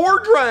got 4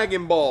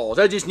 Dragon Balls.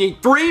 I just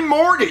need 3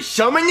 more to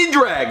summon the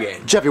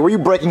dragon. Jeffy, were you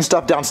breaking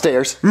stuff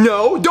downstairs?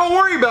 No, don't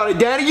worry about it,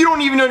 Daddy. You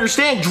don't even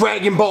understand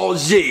Dragon Ball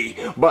Z.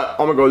 But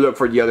I'm gonna go look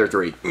for the other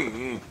 3.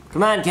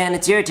 Come on, Ken,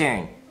 it's your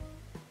turn.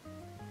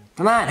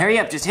 Come on, hurry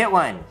up, just hit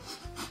one.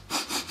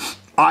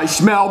 I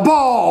smell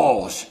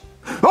balls.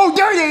 Oh,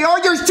 there they are.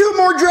 There's 2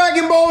 more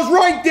Dragon Balls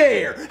right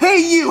there. Hey,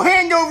 you,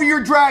 hand over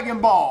your Dragon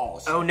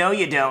Balls. Oh, no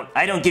you don't.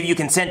 I don't give you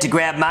consent to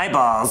grab my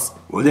balls.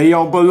 Well, they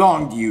don't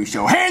belong to you,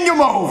 so hand them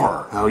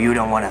over. Oh, you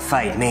don't want to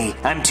fight me.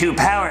 I'm too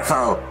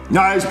powerful.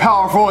 Not as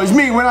powerful as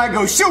me when I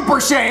go Super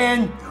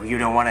Saiyan. Oh, you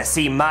don't want to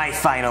see my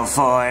final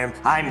form.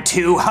 I'm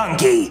too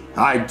hunky.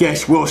 I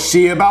guess we'll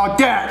see about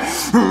that.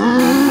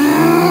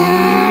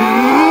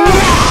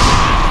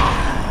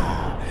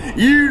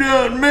 You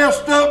done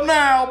messed up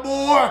now,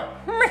 boy.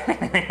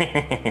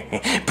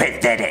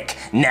 Pathetic.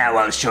 Now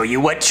I'll show you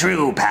what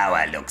true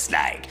power looks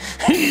like.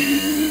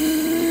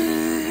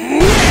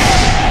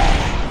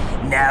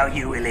 Now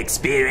you will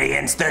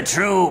experience the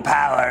true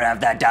power of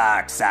the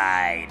dark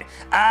side.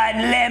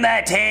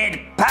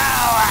 Unlimited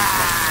power!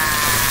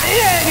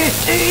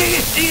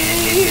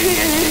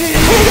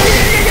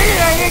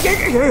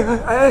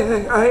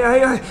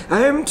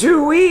 I'm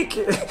too weak.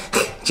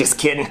 Just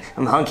kidding.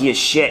 I'm hunky as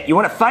shit. You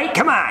want to fight?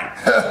 Come on.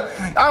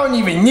 I don't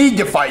even need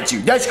to fight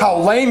you. That's how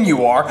lame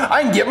you are.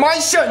 I can get my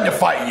son to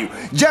fight you.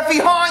 Jeffy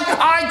Han,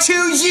 I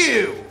choose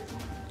you.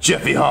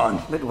 Jeffy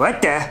Han. But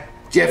what the?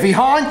 Jeffy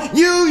Han,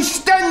 use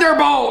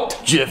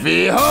Thunderbolt.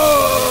 Jeffy Han.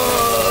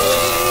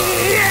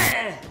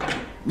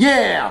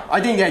 Yeah, I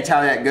think that's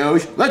how that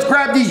goes. Let's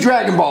grab these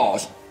Dragon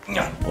Balls.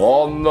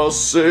 On the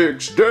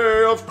 6th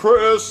day of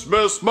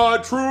Christmas, my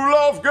true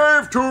love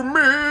gave to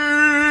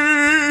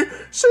me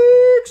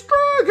 6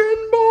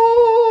 Dragon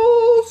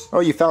Balls. Oh,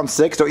 you found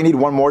 6? Don't you need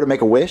 1 more to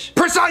make a wish?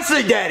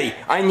 Precisely, Daddy.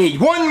 I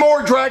need 1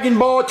 more Dragon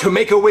Ball to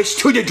make a wish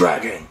to the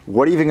dragon.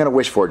 What are you even gonna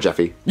wish for,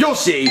 Jeffy? You'll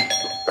see.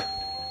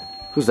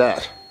 Who's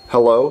that?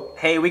 Hello?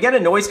 Hey, we got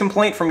a noise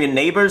complaint from your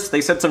neighbors.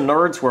 They said some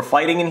nerds were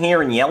fighting in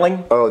here and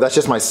yelling. Oh, that's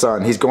just my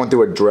son. He's going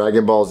through a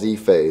Dragon Ball Z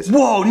phase.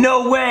 Whoa,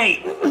 no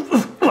way!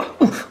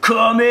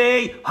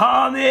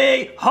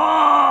 Kamehameha!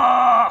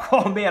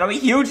 Oh man, I'm a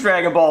huge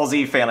Dragon Ball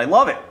Z fan. I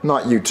love it.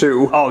 Not you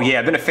too. Oh yeah,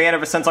 I've been a fan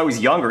ever since I was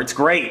younger. It's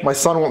great. My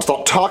son won't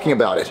stop talking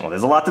about it. Well,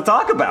 there's a lot to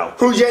talk about.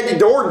 Who's at the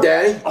door,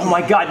 Daddy? Oh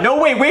my god,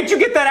 no way, where'd you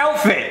get that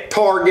outfit?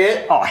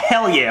 Target. Oh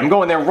hell yeah, I'm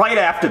going there right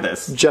after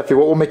this. Jeffy,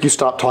 what will make you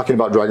stop talking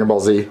about Dragon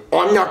Ball Z?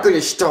 I'm not gonna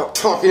stop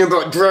talking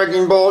about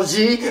Dragon Ball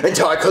Z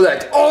until I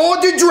collect all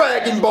the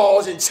Dragon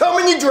Balls and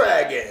summon the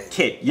dragon.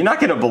 Kid, you're not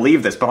gonna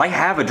believe this, but I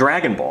have a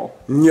Dragon Ball.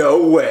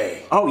 No way.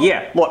 Oh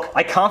yeah, look,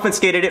 I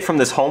confiscated it from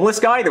this homeless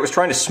guy that was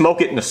trying to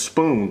smoke it in a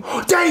spoon.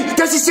 Daddy,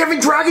 that's the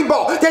 7th Dragon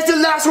Ball. That's the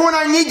last one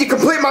I need to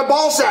complete my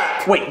ball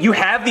sack. Wait, you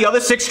have the other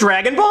 6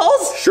 Dragon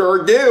Balls?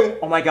 Sure do.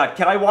 Oh my god,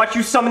 can I watch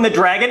you summon the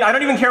dragon? I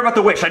don't even care about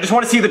the wish, I just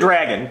want to see the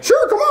dragon.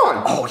 Sure, come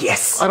on. Oh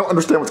yes. I don't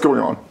understand what's going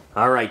on.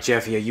 Alright,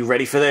 Jeffy, are you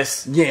ready for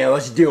this? Yeah,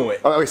 let's do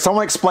it. Wait,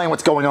 someone explain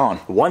what's going on.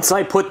 Once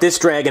I put this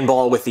Dragon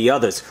Ball with the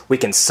others, we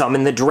can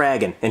summon the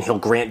dragon, and he'll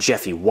grant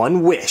Jeffy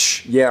 1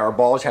 wish. Yeah, our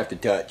balls have to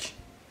touch.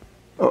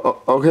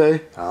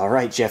 Okay.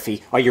 Alright,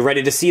 Jeffy, are you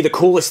ready to see the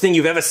coolest thing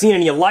you've ever seen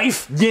in your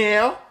life?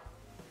 Yeah.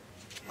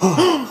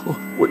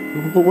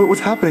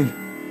 What's happening?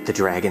 The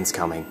dragon's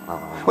coming.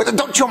 Wait,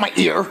 don't chew on my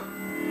ear.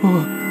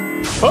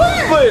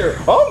 Hi there,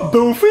 I'm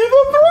Doofy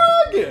the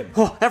Dragon.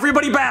 Oh,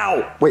 everybody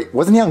bow! Wait,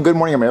 wasn't he on Good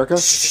Morning America?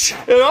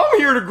 And I'm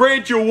here to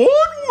grant you 1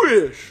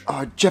 wish.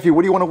 Jeffy,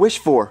 what do you want to wish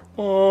for?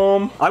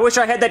 I wish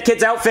I had that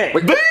kid's outfit.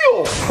 Deal.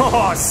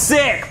 Oh,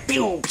 sick!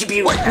 Pew, pew,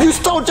 pew. Wait, you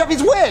stole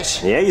Jeffy's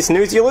wish! Yeah, you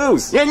snooze, you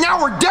lose. Yeah,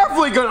 now we're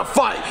definitely gonna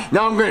fight.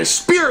 Now I'm gonna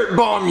spirit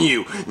bomb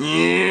you.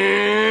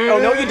 Oh,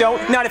 no you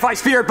don't. Not if I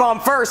spirit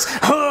bomb first.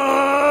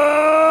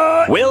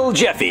 Will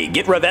Jeffy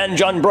get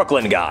revenge on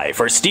Brooklyn Guy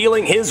for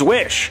stealing his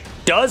wish?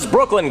 Does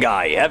Brooklyn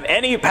Guy have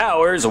any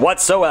powers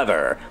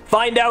whatsoever?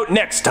 Find out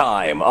next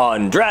time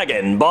on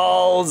Dragon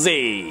Ball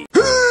Z.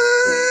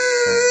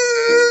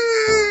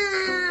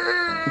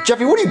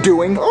 Jeffy, what are you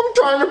doing? I'm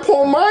trying to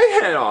pull my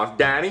head off,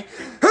 Daddy.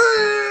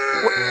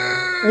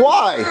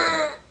 Why?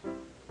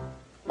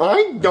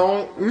 I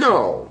don't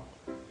know.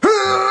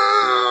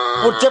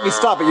 Well, Jeffy,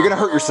 stop it. You're gonna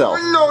hurt yourself.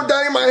 No,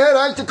 Daddy, my head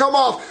has to come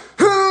off.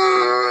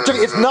 Jeffy,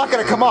 it's not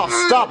gonna come off.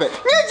 Stop it.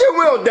 Yes, it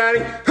will,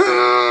 Daddy.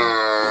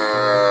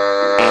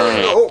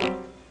 Oh.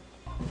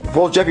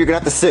 Well, Jeffy, you're gonna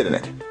have to sit in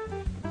it.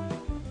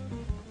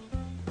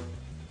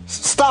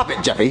 Stop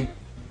it, Jeffy.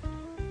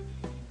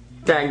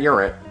 Dang,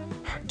 you're it.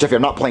 Jeffy,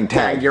 I'm not playing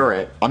tag. Tag, you're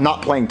it. I'm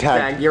not playing tag.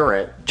 Tag, you're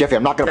it. Jeffy,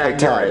 I'm not gonna play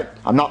Tag, you're tag. it.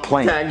 I'm not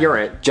playing. Tag, you're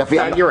it. Jeffy,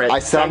 Tag, you're it. I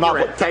said Tag, I'm not.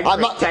 you're it. Tag, I'm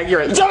you're not. it. Tag, you're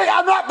it. Jeffy,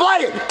 I'm not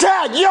playing.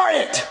 Tag, you're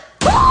it.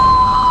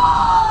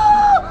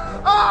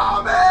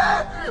 Oh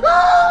man!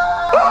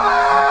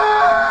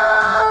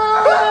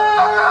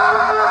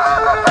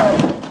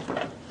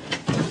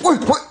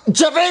 What?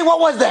 Jeffy, what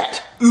was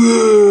that?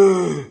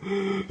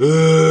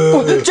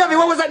 Jeffy,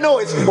 what was that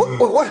noise?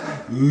 What?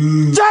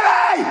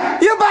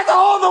 Jeffy! You bust a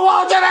hole in the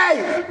wall,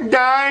 Jeffy!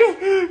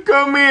 Daddy,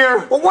 come here.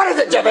 What is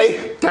it,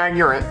 Jeffy? Tag,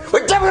 you're it.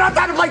 Jeffy, we're not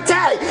trying to play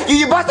tag.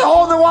 You bust a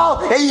hole in the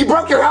wall and you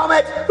broke your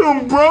helmet.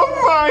 You broke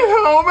my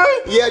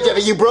helmet? Yeah,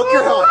 Jeffy, you broke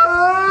your helmet.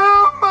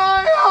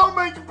 My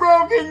helmet's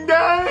broken,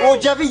 Daddy. Well,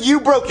 Jeffy, you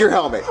broke your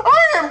helmet.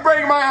 I didn't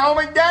break my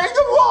helmet, Daddy.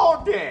 The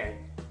wall did.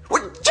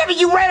 Well, Jeffy,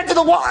 you ran into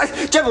the wall.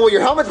 Jeffy, well,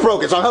 your helmet's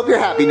broken, so I hope you're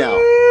happy now.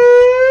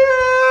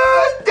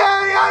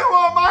 Daddy, I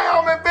want my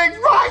helmet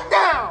fixed right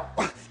now.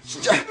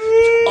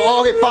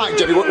 Oh, okay, fine,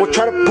 Jeffy. We'll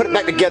try to put it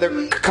back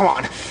together. Come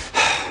on.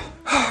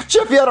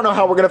 Jeffy, I don't know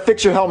how we're going to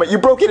fix your helmet. You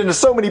broke it into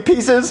so many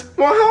pieces.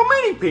 Well, how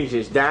many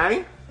pieces,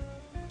 Daddy?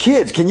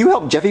 Kids, can you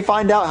help Jeffy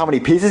find out how many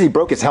pieces he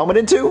broke his helmet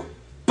into?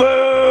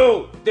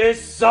 Boo!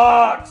 This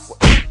sucks!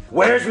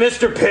 Where's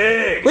Mr.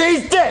 Pig?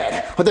 He's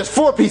dead! Well, there's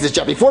 4 pieces,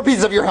 Jeffy. 4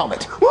 pieces of your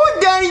helmet. Well,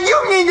 Daddy,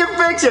 you need to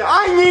fix it.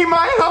 I need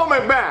my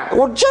helmet back.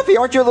 Well, Jeffy,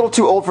 aren't you a little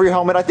too old for your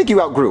helmet? I think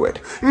you outgrew it.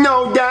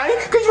 No, Daddy,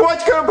 because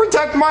what's going to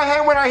protect my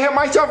head when I hit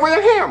myself with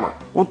a hammer?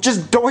 Well,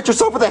 just don't hit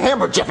yourself with a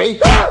hammer, Jeffy.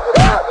 Jeffy,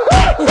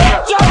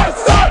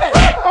 stop it!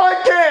 I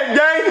can't,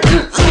 Daddy.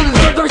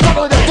 Jeffy,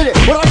 stop it.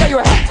 What if I got you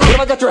a hat? What if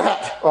I got you a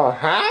hat? A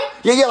hat?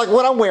 Yeah, like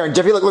what I'm wearing,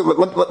 Jeffy. Look,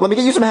 let me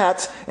get you some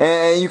hats,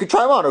 and you can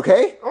try them on,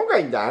 okay?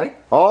 Okay, Daddy.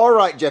 All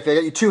right, Jeffy, I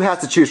got you 2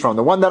 hats to choose from.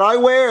 The one that I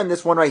wear and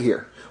this one right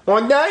here.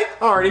 Well, Daddy,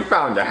 I already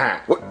found a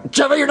hat. What?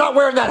 Jeffy, you're not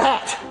wearing that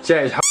hat.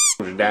 Says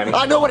Daddy.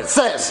 I know what it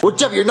says. Well,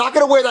 Jeffy, you're not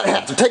going to wear that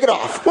hat, so take it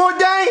off. Well,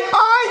 Daddy,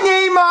 I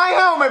need my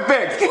helmet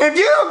fixed. If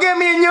you don't give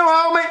me a new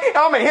helmet,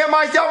 I'm going to hit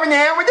myself in the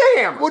head with a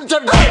hammer. Well,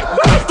 Jeffy,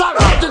 stop.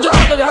 I'm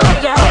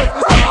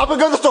going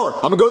to go to the store.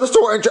 I'm going to go to the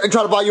store and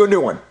try to buy you a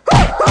new one.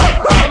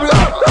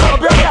 I'll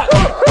be right back.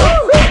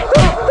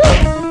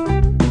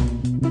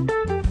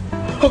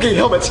 Okay,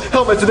 helmets.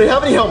 Do they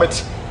have any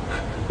helmets?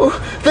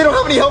 They don't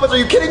have any helmets. Are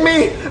you kidding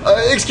me?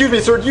 Excuse me,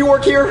 sir. Do you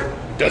work here?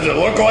 Does it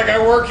look like I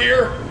work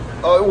here?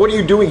 What are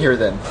you doing here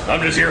then?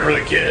 I'm just here for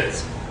the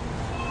kids.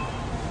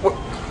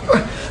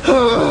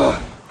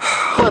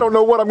 I don't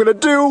know what I'm gonna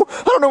do.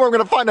 I don't know where I'm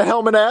gonna find a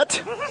helmet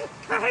at.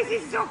 This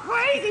is so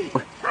crazy.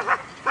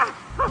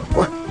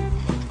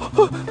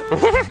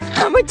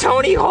 I'm a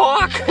Tony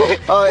Hawk.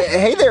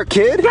 Hey there,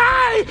 kid.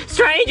 Hi,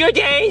 stranger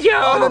danger.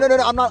 Oh, no.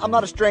 I'm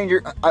not a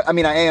stranger. I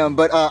mean, I am,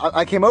 but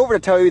I came over to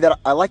tell you that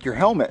I like your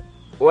helmet.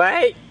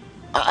 What?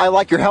 I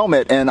like your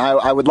helmet, and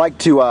I would like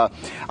to.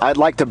 I'd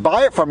like to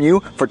buy it from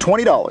you for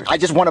 $20. I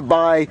just want to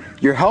buy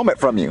your helmet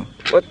from you.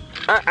 What?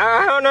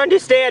 I don't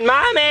understand,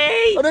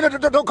 Mommy. Oh, no,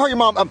 don't call your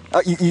mom.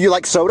 You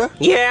like soda?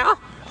 Yeah.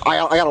 I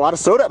got a lot of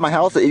soda at my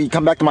house. You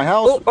come back to my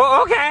house.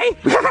 Oh, okay.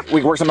 We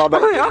can work something out.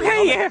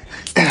 Okay, yeah.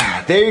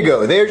 There you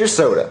go. There's your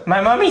soda.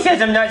 My mommy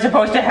says I'm not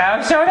supposed to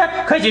have soda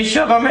because the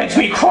sugar makes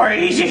me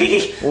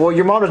crazy. Well,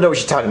 your mom doesn't know what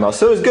she's talking about.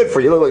 Soda's good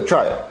for you. Look,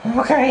 try it.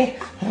 Okay.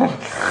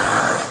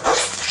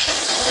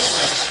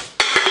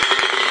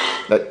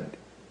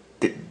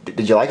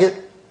 Did you like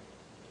it?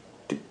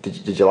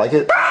 Did you like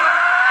it?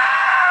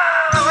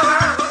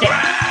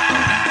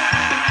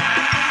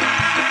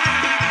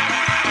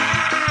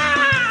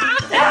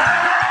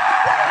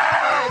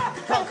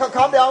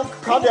 Calm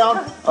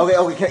down.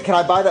 Okay, can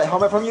I buy that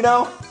helmet from you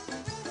now?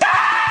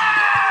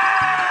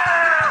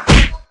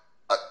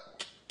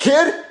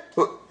 Kid,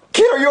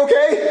 are you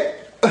okay?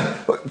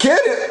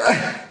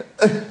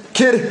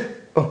 Kid.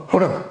 Oh,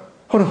 hold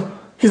on.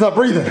 He's not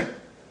breathing.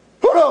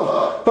 Oh no!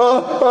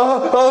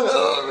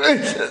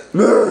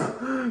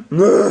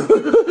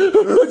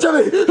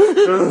 Jeffy!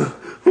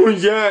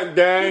 Who's that,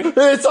 Dad?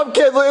 It's some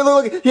kid.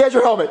 Look, he has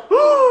your helmet.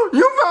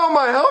 You found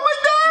my helmet,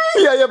 Dad?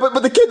 Yeah,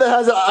 but the kid that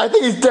has it, I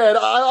think he's dead.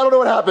 I don't know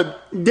what happened.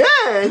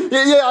 Dead?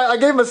 Yeah, I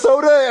gave him a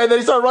soda, and then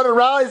he started running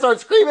around, he started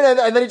screaming, and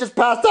then he just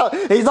passed out.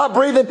 And he's not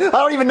breathing. I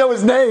don't even know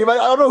his name. I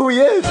don't know who he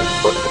is.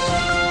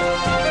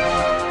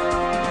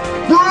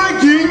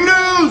 Breaking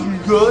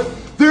news, good.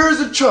 There is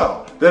a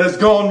child that has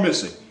gone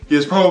missing. He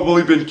has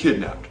probably been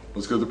kidnapped.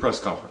 Let's go to the press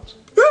conference.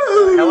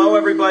 Hello,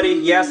 everybody.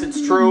 Yes,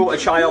 it's true. A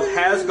child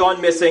has gone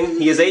missing.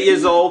 He is 8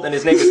 years old, and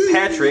his name is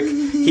Patrick.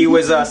 He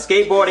was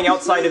skateboarding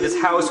outside of his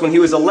house when he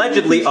was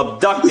allegedly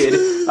abducted.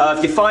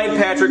 If you find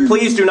Patrick,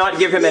 please do not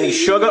give him any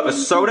sugar or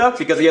soda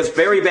because he has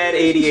very bad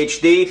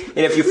ADHD.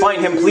 And if you find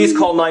him, please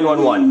call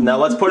 911. Now,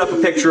 let's put up a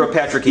picture of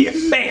Patrick here.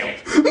 Bam!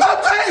 My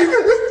baby!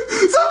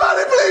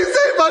 Somebody please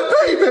save my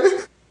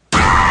baby!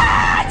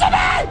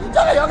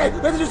 Jimmy, okay,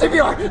 let's do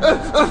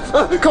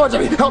CPR. Come on,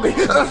 Jimmy, help me.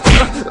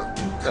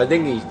 I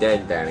think he's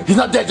dead, Daddy. He's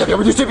not dead, Jimmy.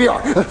 We do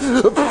CPR.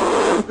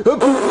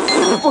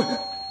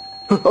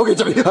 Okay,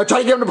 Jimmy, try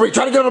to get him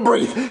to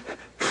breathe.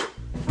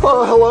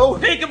 Hello?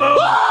 Peekaboo!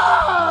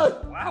 Ah!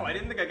 Wow, I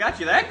didn't think I got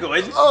you that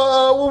good.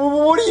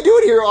 What are you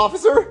doing here,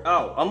 officer?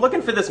 Oh, I'm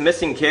looking for this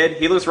missing kid.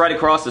 He lives right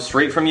across the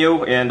street from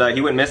you, and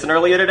he went missing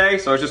earlier today,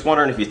 so I was just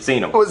wondering if you'd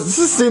seen him. Oh,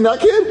 seen that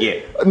kid?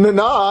 Yeah.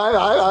 No,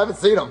 I haven't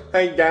seen him.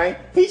 Hey, Dang,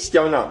 he's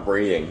still not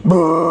breathing.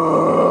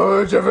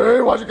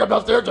 Jeffy, why'd you come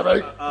downstairs,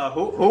 Jeffy?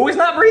 Who is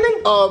not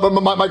breathing?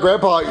 My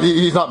grandpa,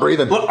 he's not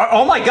breathing. Look,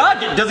 oh my god,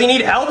 does he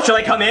need help? Should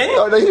I come in?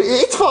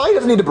 It's fine, he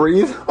doesn't need to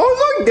breathe.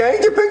 Oh, look, Dang,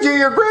 it's a picture of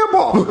your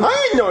grandpa.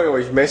 I didn't know he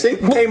was missing.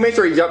 Hey,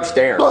 mister, he's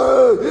upstairs.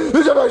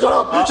 Jeffy, shut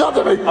up,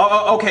 Jeffy.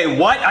 Okay,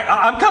 what?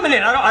 I'm coming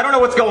in. I don't know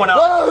what's going on.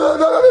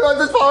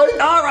 No, it's fine.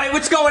 Alright,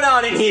 what's going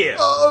on in here?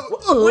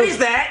 What is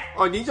that?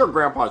 Oh, these are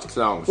Grandpa's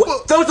clothes.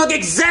 Those look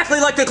exactly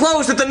like the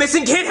clothes that the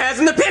missing kid has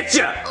in the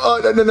picture.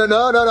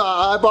 No,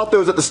 I bought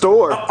those at the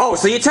store. Oh,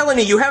 so you're telling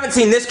me you haven't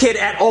seen this kid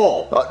at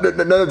all?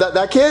 No,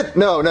 that kid?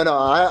 No,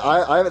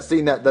 I haven't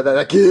seen that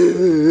kid.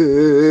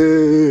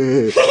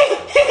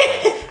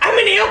 I'm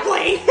an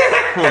airplane.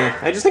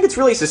 I just think it's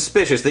really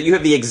suspicious that you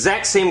have the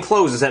exact same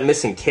clothes as that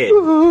missing kid.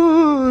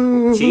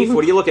 Chief,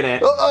 what are you looking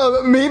at?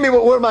 Me?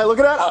 What am I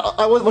looking at?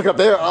 I wasn't looking up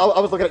there. I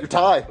was looking at your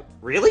tie.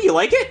 Really? You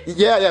like it?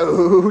 Yeah.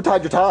 Who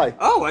tied your tie?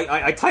 Oh,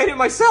 I tied it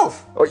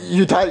myself. Oh,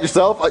 you tied it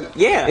yourself?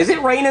 Yeah. Is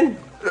it raining?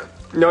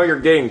 No, you're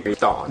getting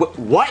picked on.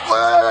 What?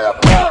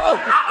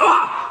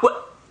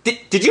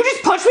 Did you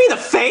just punch me in the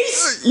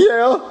face?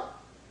 Yeah.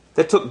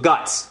 That took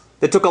guts.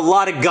 That took a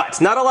lot of guts.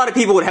 Not a lot of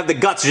people would have the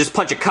guts to just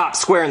punch a cop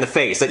square in the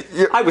face.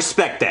 I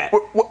respect that.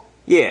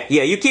 Yeah,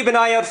 you keep an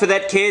eye out for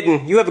that kid,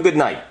 and you have a good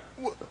night.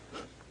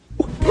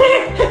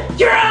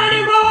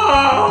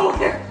 Geronimo!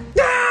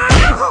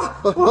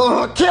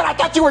 Kid, I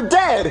thought you were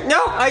dead.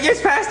 No, I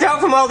just passed out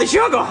from all the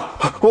sugar.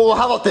 Well,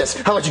 how about this?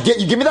 How about you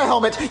give me that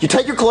helmet, you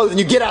take your clothes, and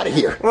you get out of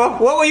here. Well,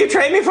 what will you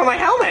trade me for my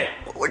helmet?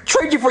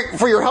 Trade you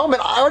for your helmet?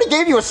 I already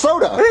gave you a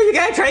soda. Well, you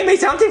gotta trade me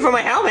something for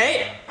my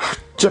helmet.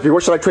 Jeffy,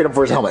 what should I trade him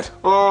for his helmet?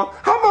 How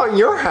about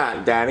your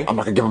hat, Daddy? I'm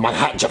not gonna give him my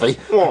hat, Jeffy.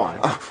 Why?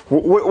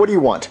 What do you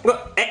want?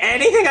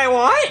 Anything I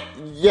want?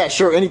 Yeah,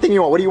 sure, anything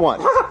you want. What do you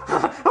want?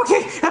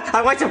 Okay,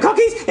 I want some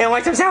cookies, and I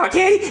want some sour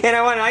candy, and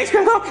I want an ice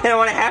cream cone, and I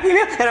want a Happy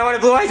Meal, and I want a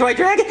Blue Eyes White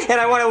Dragon, and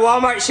I want a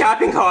Walmart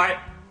shopping cart.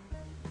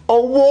 A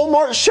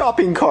Walmart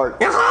shopping cart?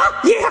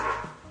 Yeah.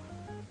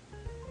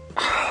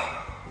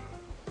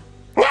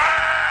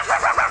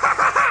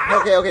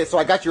 Okay, so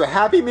I got you a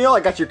Happy Meal, I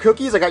got your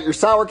cookies, I got your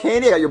sour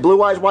candy, I got your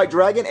Blue Eyes White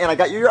Dragon, and I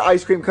got you your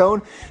ice cream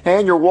cone,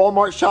 and your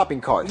Walmart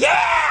shopping cart. Yeah!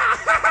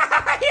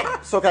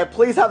 So can I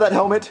please have that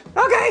helmet?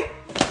 Okay,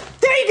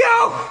 there you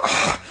go!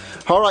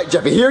 Alright,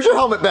 Jeffy, here's your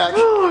helmet back.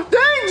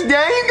 Thanks,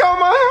 Dad, you got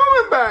my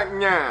helmet back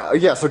now.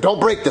 Yeah, so don't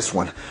break this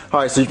one.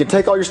 Alright, so you can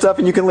take all your stuff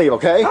and you can leave,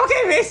 okay?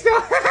 Okay, mister!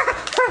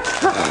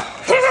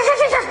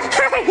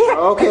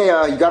 Okay,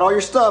 you got all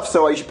your stuff,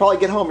 so you should probably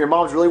get home. Your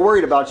mom's really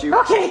worried about you.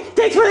 Okay,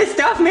 thanks for the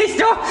stuff,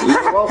 mister!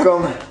 You're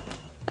welcome.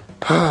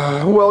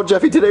 Well,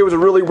 Jeffy, today was a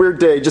really weird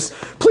day. Just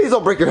please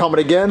don't break your helmet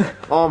again.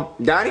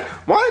 Daddy,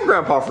 why did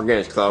Grandpa forget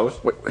his clothes?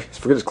 Wait,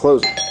 forget his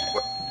clothes.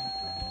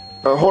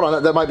 Hold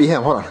on, that might be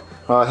him. Hold on.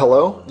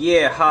 Hello?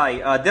 Yeah,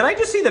 hi. Did I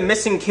just see the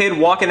missing kid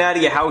walking out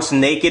of your house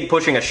naked,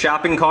 pushing a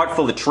shopping cart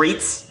full of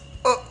treats?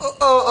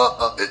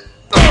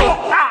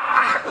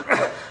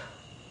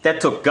 That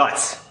took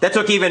guts. That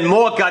took even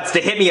more guts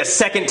to hit me a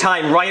second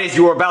time right as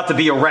you were about to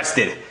be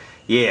arrested.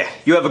 Yeah,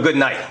 you have a good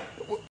night.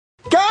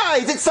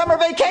 Guys, it's summer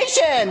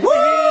vacation!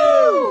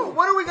 Woo!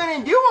 What are we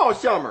gonna do all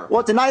summer? Well,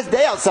 it's a nice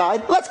day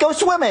outside. Let's go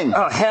swimming.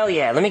 Oh, hell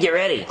yeah. Let me get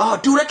ready. Oh,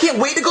 dude, I can't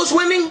wait to go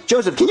swimming.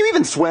 Joseph, can you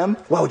even swim?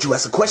 Why would you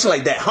ask a question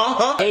like that,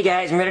 huh? Hey,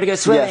 guys, I'm ready to go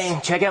swimming.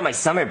 Yes. Check out my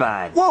summer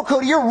bod. Whoa,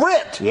 Cody, you're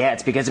ripped. Yeah,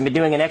 it's because I've been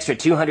doing an extra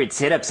 200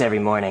 sit-ups every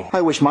morning.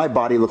 I wish my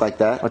body looked like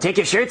that. Well, take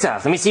your shirts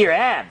off. Let me see your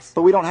abs.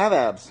 But we don't have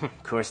abs.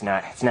 Of course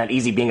not. It's not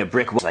easy being a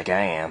brick wall like I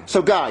am.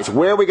 So, guys,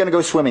 where are we gonna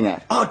go swimming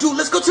at? Oh, dude,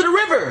 let's go to the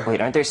river.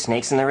 Wait, aren't there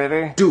snakes in the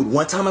river? Dude,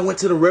 one time I went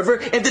to the river,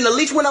 and then the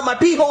leech went up my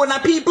pee hole and I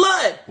peed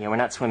blood. Yeah, we're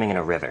not swimming in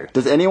a river.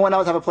 Does anyone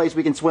else have a place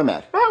we can swim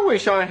at? I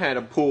wish I had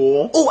a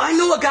pool. Oh, I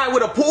know a guy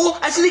with a pool.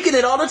 I sneak in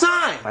it all the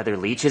time. Are there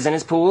leeches in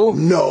his pool?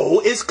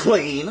 No, it's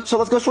clean. So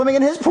let's go swimming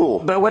in his pool.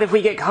 But what if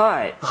we get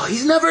caught? Oh,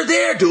 he's never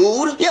there,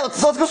 dude. Yeah,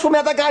 let's go swimming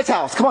at that guy's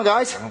house. Come on,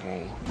 guys.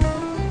 Okay.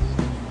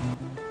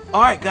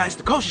 All right, guys,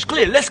 the coast is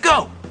clear. Let's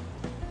go.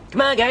 Come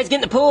on, guys, get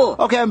in the pool.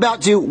 Okay, I'm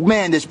about to.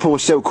 Man, this pool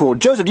is so cool.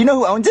 Joseph, do you know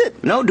who owns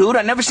it? No, dude,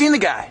 I never seen the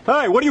guy.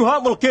 Hey, what are you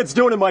hot little kids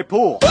doing in my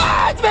pool?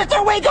 Ah, it's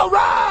Mr. Winkle,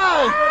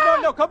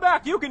 run! No, come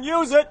back. You can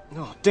use it.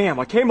 Oh, damn,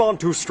 I came on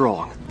too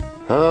strong.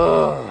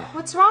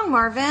 What's wrong,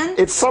 Marvin?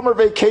 It's summer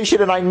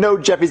vacation, and I know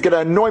Jeffy's gonna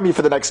annoy me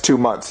for the next 2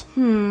 months.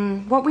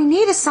 What we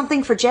need is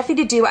something for Jeffy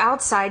to do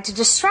outside to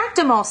distract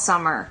him all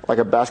summer. Like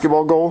a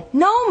basketball goal?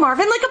 No,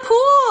 Marvin, like a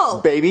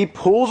pool! Baby,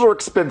 pools are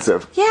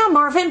expensive. Yeah,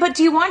 Marvin, but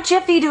do you want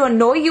Jeffy to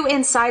annoy you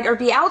inside or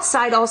be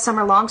outside all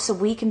summer long so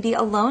we can be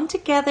alone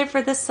together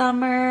for the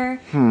summer?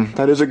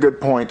 That is a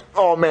good point.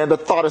 Oh man, the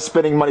thought of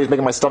spending money is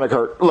making my stomach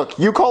hurt. Look,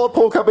 you call a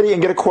pool company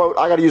and get a quote.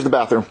 I gotta use the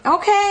bathroom.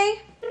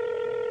 Okay.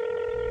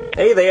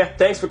 Hey there,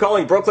 thanks for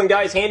calling Brooklyn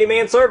Guys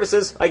Handyman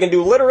Services. I can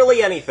do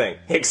literally anything,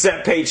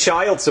 except pay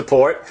child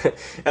support.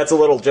 That's a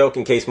little joke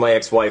in case my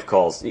ex-wife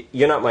calls.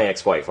 You're not my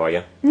ex-wife, are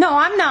you? No,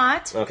 I'm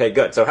not. Okay,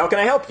 good. So how can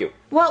I help you?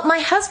 Well, my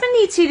husband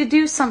needs you to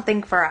do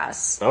something for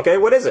us. Okay,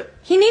 what is it?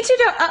 He needs you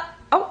to,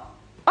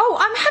 Oh,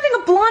 I'm having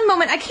a blonde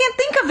moment. I can't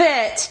think of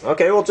it.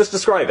 Okay, well, just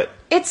describe it.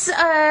 It's,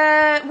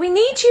 we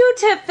need you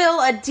to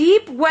fill a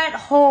deep, wet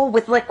hole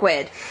with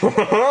liquid.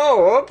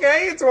 Oh,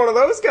 okay, it's one of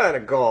those kind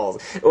of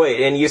calls.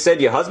 Wait, and you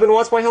said your husband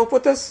wants my help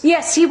with this?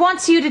 Yes, he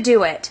wants you to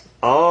do it.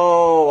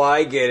 Oh,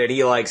 I get it.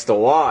 He likes to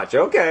watch.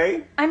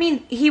 Okay. I mean,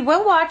 he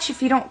will watch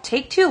if you don't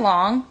take too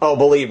long. Oh,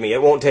 believe me,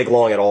 it won't take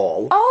long at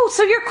all. Oh,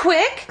 so you're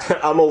quick?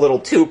 I'm a little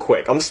too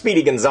quick. I'm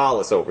Speedy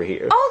Gonzales over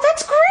here. Oh,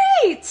 that's great!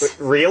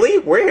 Really?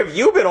 Where have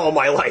you been all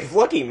my life?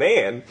 Lucky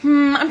man.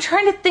 I'm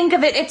trying to think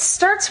of it. It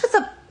starts with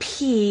a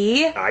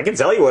P. I can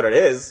tell you what it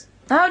is.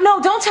 Oh, no,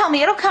 don't tell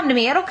me. It'll come to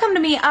me.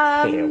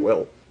 Yeah, it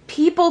will.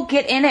 People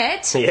get in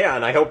it. Yeah,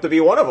 and I hope to be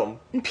one of them.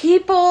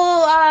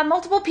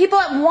 Multiple people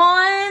at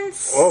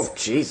once. Oh,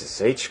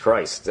 Jesus H.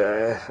 Christ.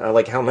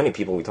 Like, how many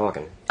people are we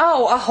talking?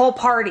 Oh, a whole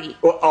party.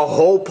 A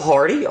whole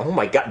party? Oh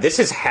my God, this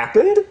has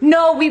happened?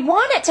 No, we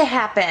want it to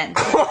happen.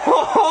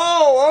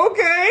 Oh,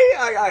 okay.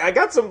 I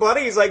got some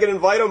buddies. I can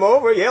invite them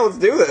over. Yeah, let's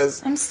do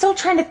this. I'm still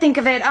trying to think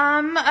of it.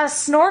 A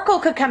snorkel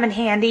could come in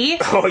handy.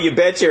 Oh, you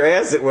bet your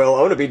ass it will.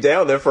 I'm gonna be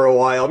down there for a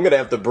while. I'm gonna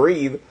have to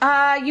breathe.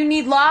 You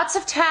need lots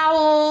of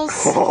towels.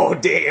 Oh,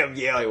 damn.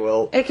 Yeah, I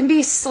will. It can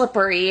be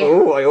slippery.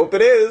 Oh, I hope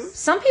it is.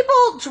 Some people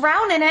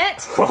drown in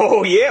it.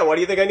 Oh, yeah. Why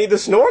do you think I need the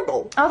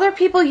snorkel? Other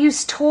people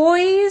use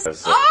toys.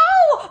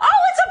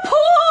 Oh, it's a pool!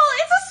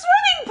 It's a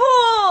swimming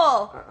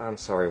pool! I'm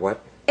sorry,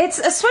 what? It's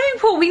a swimming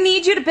pool. We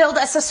need you to build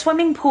us a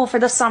swimming pool for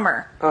the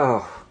summer.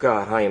 Oh,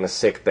 God, I am a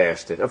sick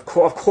bastard. Of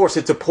course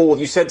it's a pool.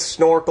 You said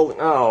snorkel.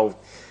 Oh,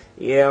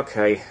 yeah,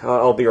 okay.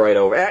 I'll be right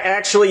over.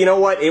 Actually, you know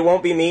what? It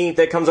won't be me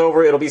that comes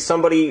over. It'll be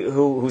somebody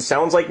who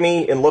sounds like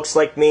me and looks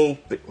like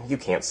me. But you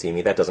can't see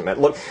me. That doesn't matter.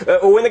 Look,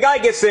 when the guy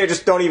gets there,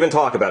 just don't even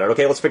talk about it,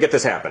 okay? Let's forget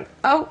this happened.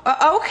 Oh,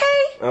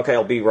 okay. Okay,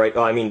 I'll be right...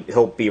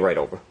 he'll be right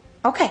over.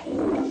 Okay.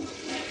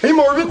 Hey,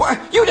 Marvin.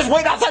 You just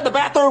wait outside the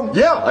bathroom?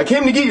 Yeah, I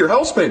came to get your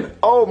house payment.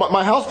 Oh,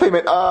 my house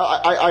payment?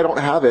 I don't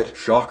have it.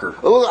 Shocker.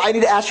 Look, I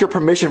need to ask your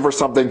permission for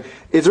something.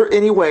 Is there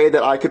any way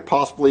that I could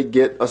possibly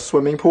get a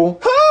swimming pool?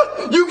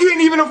 Huh? You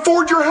can't even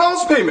afford your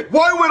house payment.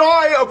 Why would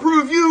I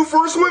approve you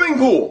for a swimming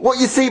pool? Well,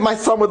 you see, my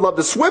son would love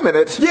to swim in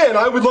it. Yeah, and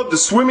I would love to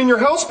swim in your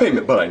house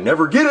payment, but I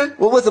never get it.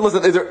 Well, listen,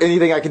 is there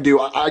anything I can do?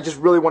 I just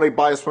really want to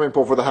buy a swimming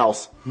pool for the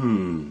house.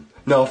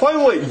 Now, if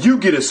I let you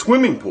get a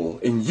swimming pool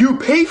and you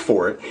pay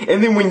for it,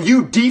 and then when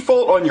you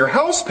default on your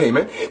house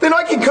payment, then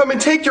I can come and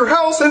take your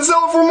house and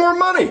sell it for more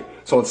money.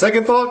 So on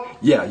second thought,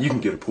 yeah, you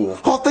can get a pool.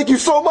 Oh, thank you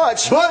so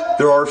much. But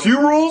there are a few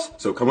rules,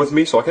 so come with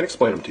me so I can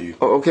explain them to you.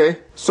 Oh, okay.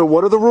 So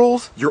what are the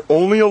rules? You're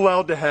only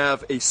allowed to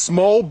have a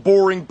small,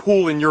 boring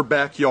pool in your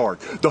backyard.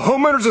 The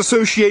Homeowners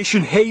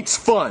Association hates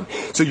fun,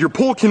 so your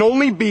pool can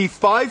only be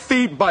 5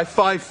 feet by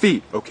 5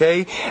 feet,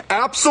 okay?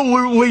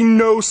 Absolutely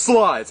no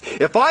slides.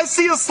 If I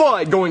see a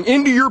slide going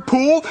into your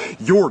pool,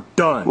 you're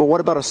done. Well,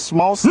 what about a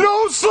small slide?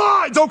 No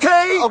slides,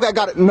 okay? Okay, I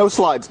got it. No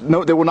slides.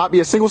 No, there will not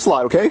be a single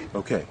slide, okay?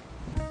 Okay.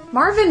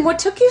 Marvin, what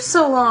took you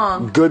so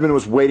long? Goodman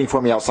was waiting for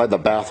me outside the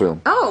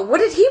bathroom. Oh, what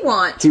did he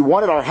want? He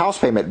wanted our house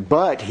payment,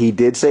 but he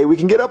did say we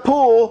can get a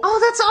pool. Oh,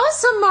 that's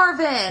awesome,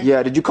 Marvin.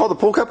 Yeah, did you call the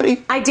pool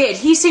company? I did.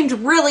 He seemed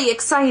really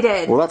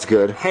excited. Well, that's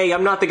good. Hey,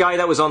 I'm not the guy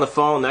that was on the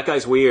phone. That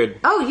guy's weird.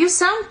 Oh, you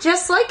sound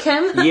just like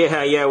him.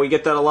 Yeah, we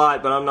get that a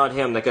lot, but I'm not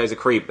him. That guy's a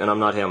creep, and I'm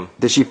not him.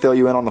 Did she fill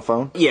you in on the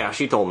phone? Yeah,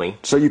 she told me.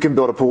 So you can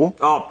build a pool?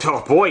 Oh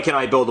boy, can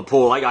I build a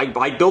pool.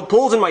 I build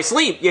pools in my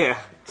sleep, yeah.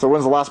 So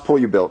when's the last pool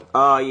you built?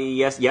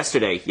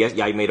 Yesterday. Yes,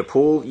 I made a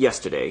pool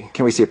yesterday.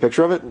 Can we see a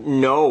picture of it?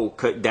 No,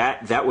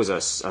 that was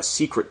a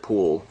secret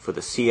pool for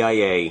the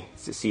CIA.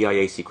 It's a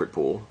CIA secret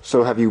pool.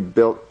 So have you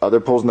built other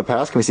pools in the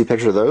past? Can we see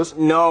pictures of those?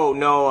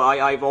 No,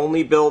 I've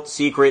only built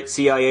secret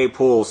CIA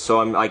pools,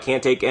 so I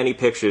can't take any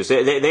pictures.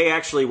 They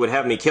actually would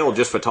have me killed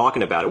just for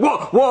talking about it.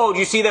 Whoa, did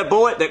you see that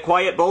bullet? That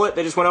quiet bullet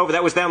that just went over?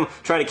 That was them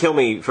trying to kill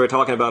me for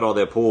talking about all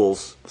their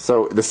pools.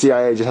 So the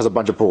CIA just has a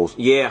bunch of pools?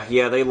 Yeah,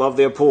 they love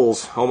their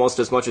pools almost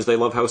as much as they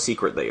love how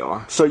secret they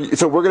are. So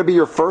we're going to be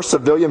your first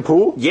civilian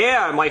pool?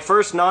 Yeah, my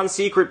first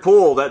non-secret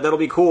pool. That'll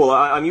be cool.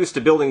 I'm used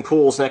to building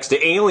pools next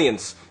to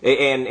aliens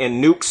and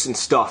nukes and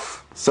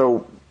stuff.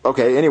 So,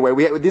 okay, anyway,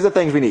 these are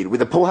things we need.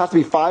 The pool has to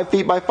be 5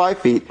 feet by 5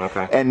 feet.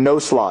 Okay. And no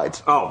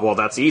slides. Oh, well,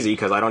 that's easy,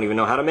 because I don't even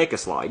know how to make a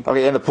slide.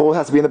 Okay, and the pool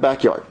has to be in the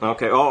backyard.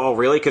 Okay, oh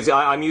really? Because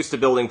I'm used to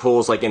building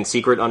pools, like, in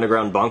secret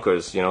underground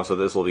bunkers, so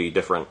this will be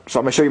different. So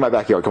I'm going to show you my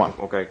backyard, come on.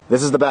 Okay.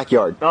 This is the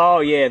backyard. Oh,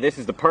 yeah, this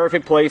is the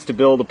perfect place to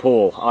build a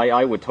pool.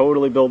 I would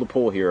totally build a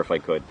pool here if I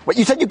could. But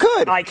you said you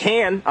could! I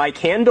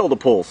can build a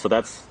pool, so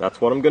that's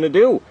what I'm going to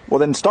do. Well,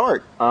 then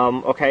start.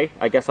 Okay,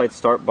 I guess I'd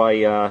start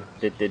by,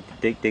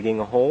 digging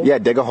a hole? Yeah,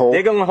 dig a hole.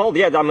 Digging a hole,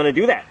 yeah, I'm going to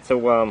do that.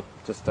 So,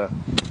 just, there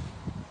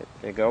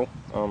you go.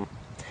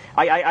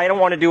 I don't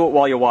want to do it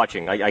while you're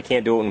watching. I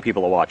can't do it when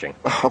people are watching.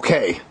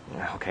 Okay.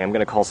 Okay, I'm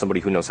gonna call somebody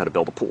who knows how to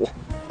build a pool.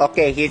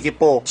 Okay, here's your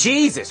pool.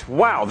 Jesus,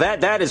 wow,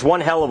 that is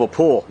one hell of a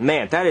pool.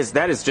 Man, that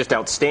is just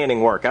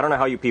outstanding work. I don't know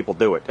how you people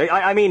do it.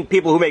 I mean,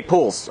 people who make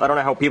pools. I don't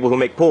know how people who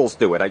make pools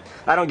do it.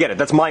 I don't get it.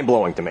 That's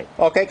mind-blowing to me.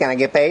 Okay, can I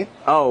get paid?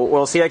 Oh,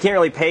 well, see, I can't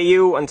really pay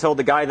you until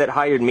the guy that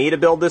hired me to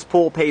build this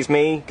pool pays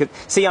me.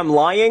 See, I'm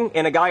lying,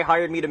 and a guy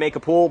hired me to make a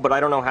pool, but I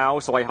don't know how,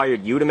 so I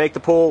hired you to make the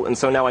pool, and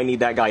so now I need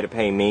that guy to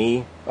pay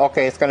me.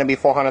 Okay, it's gonna be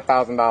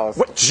 $400,000.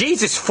 What?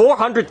 Jesus,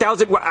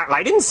 $400,000?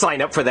 I didn't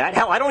sign up for that.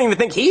 Hell, I don't even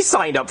think he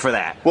signed up for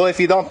that. Well, if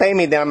you don't pay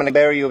me, then I'm gonna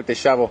bury you with the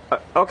shovel.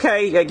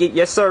 Okay,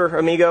 yes, sir,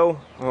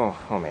 amigo.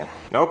 Oh, man.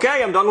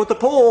 Okay, I'm done with the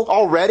pool.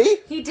 Already?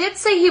 He did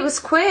say he was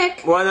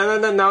quick. Well,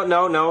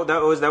 no.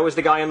 That was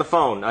the guy on the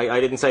phone. I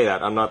didn't say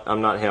that. I'm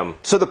not him.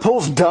 So the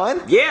pool's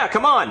done? Yeah,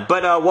 come on,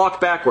 but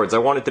walk backwards. I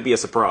want it to be a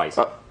surprise.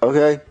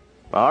 Okay.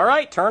 All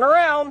right, turn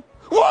around.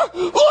 What?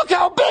 Look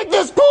how big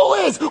this pool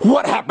is!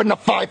 What happened to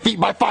 5 feet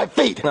by 5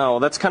 feet? No,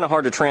 that's kind of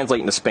hard to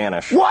translate into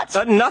Spanish. What?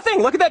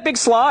 Nothing. Look at that big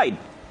slide.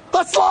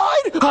 A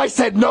slide? I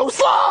said no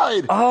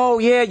slide! Oh,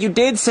 yeah, you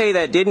did say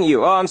that, didn't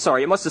you? Oh, I'm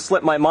sorry. It must have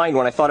slipped my mind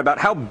when I thought about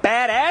how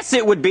badass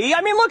it would be.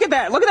 I mean, look at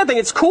that. Look at that thing.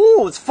 It's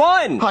cool. It's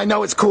fun. I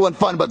know it's cool and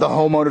fun, but the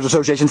homeowners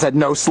association said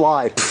no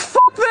slide.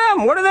 Fuck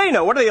them. What do they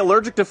know? What, are they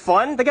allergic to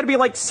fun? They gotta be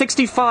like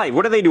 65.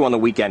 What do they do on the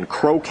weekend?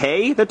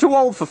 Croquet? They're too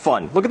old for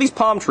fun. Look at these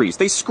palm trees.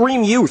 They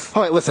scream youth.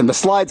 All right, listen, the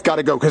slide's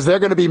gotta go, because they're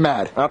gonna be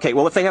mad. Okay,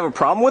 well, if they have a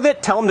problem with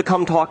it, tell them to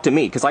come talk to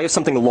me, because I have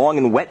something long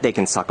and wet they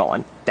can suck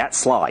on. That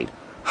slide.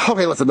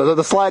 Okay, listen,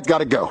 the slide's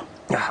gotta go.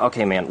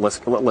 Okay, man,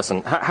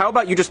 listen. How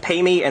about you just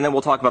pay me, and then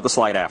we'll talk about the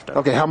slide after?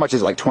 Okay, how much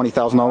is it, like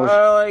 $20,000?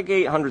 Like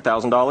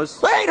 $800,000.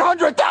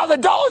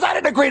 $800,000? I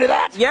didn't agree to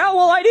that! Yeah,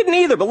 well, I didn't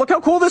either, but look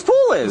how cool this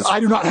pool is. I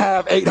do not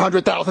have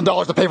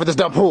 $800,000 to pay for this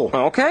dumb pool.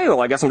 Okay,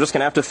 well, I guess I'm just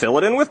gonna have to fill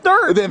it in with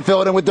dirt. Then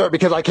fill it in with dirt,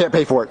 because I can't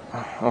pay for it.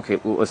 Okay,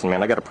 listen,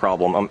 man, I got a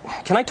problem.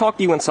 Can I talk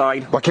to you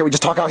inside? Why can't we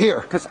just talk out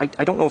here? Because I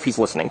don't know if he's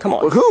listening. Come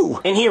on. Well,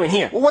 who? In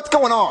here. Well, what's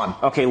going on?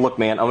 Okay, look,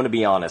 man, I'm gonna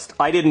be honest.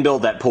 I didn't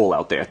build that pool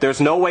out there.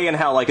 There's no way in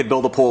hell I could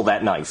build a pool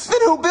that nice. Then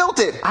who built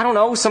it? I don't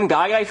know, some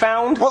guy I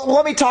found. Well,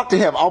 let me talk to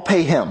him. I'll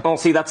pay him. Oh,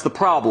 see, that's the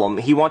problem.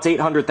 He wants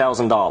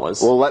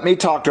 $800,000. Well, let me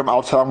talk to him.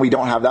 I'll tell him we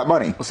don't have that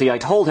money. Well, see, I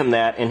told him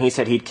that, and he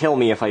said he'd kill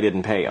me if I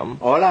didn't pay him.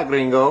 Hola,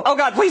 gringo. Oh,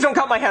 God, please don't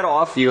cut my head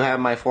off. Do you have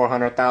my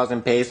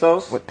 400,000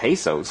 pesos? What,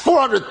 pesos?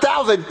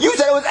 400,000? You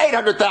said it was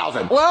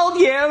 800,000.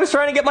 Well, yeah, I was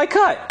trying to get my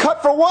cut.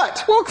 Cut for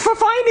what? Well, for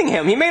finding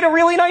him. He made a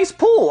really nice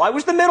pool. I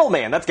was the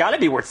middleman. That's gotta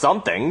be worth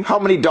something. How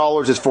many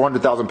dollars is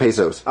 400,000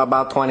 pesos?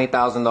 About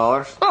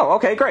 $20,000. Oh,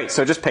 okay, great.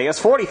 So just pay us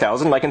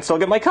 40,000 and I can still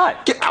get my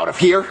cut. Get out of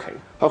here.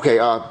 Okay,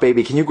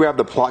 baby, can you grab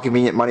the plot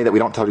convenient money that we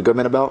don't tell the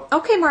Goodman about?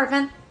 Okay,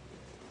 Marvin.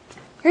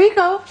 Here you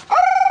go.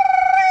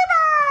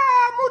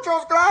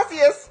 Muchas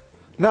gracias.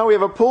 Now we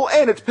have a pool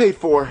and it's paid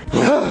for.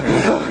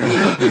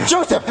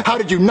 Joseph, how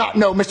did you not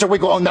know Mr.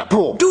 Wiggle owned that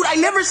pool? Dude, I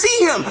never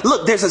see him.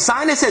 Look, there's a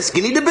sign that says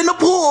skinny dip in the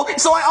pool,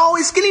 so I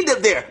always skinny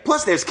dip there.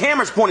 Plus, there's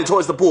cameras pointed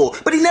towards the pool,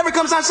 but he never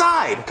comes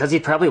outside. Because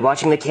he's probably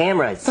watching the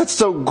cameras. That's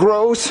so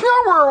gross. Now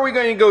where are we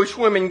going to go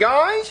swimming,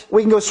 guys?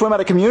 We can go swim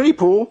at a community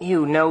pool.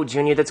 You know,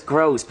 Junior, that's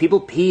gross. People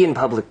pee in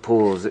public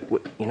pools.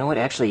 You know what?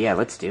 Actually, yeah,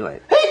 let's do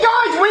it. Hey,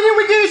 guys, when did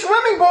we get a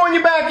swimming pool in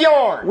your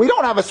backyard? We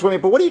don't have a swimming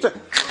pool. What are you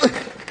talking?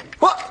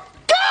 What?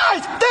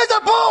 Guys, there's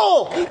a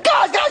pool!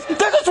 Guys,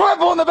 there's a swimming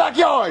pool in the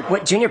backyard!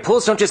 What, Junior,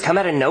 pools don't just come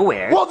out of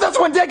nowhere. Well, that's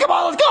when Dick, come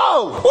on, let's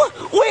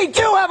go! We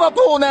do have a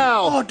pool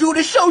now! Oh, dude,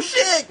 it's so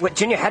sick. What,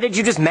 Junior, how did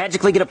you just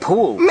magically get a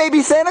pool?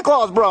 Maybe Santa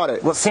Claus brought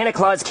it. Well, Santa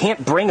Claus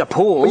can't bring a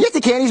pool. Well, yes,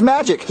 he can. He's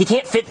magic. He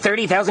can't fit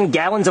 30,000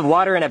 gallons of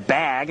water in a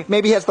bag.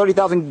 Maybe he has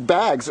 30,000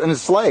 bags in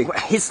his sleigh.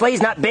 His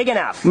sleigh's not big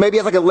enough. Maybe he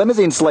has like a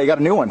limousine sleigh. Got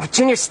a new one.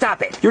 Junior,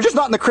 stop it. You're just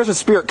not in the Christmas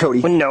spirit, Cody.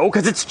 Well, no,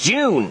 because it's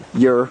June.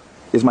 Your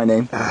is my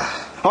name.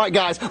 All right,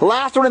 guys.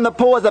 Last one in the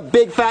pool is a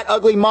big, fat,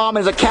 ugly mom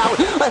and is a cow.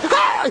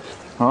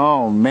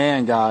 Oh,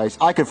 man, guys.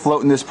 I could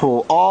float in this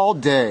pool all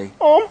day.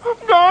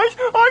 Guys,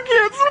 I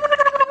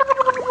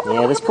can't.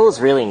 Yeah, this pool's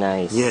really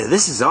nice. Yeah,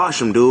 this is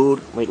awesome,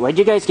 dude. Wait, why'd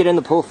you guys get in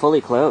the pool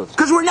fully clothed?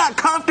 Because we're not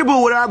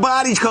comfortable with our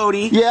bodies,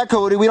 Cody. Yeah,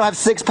 Cody. We don't have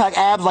six-pack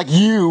abs like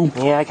you.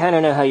 Yeah, I kind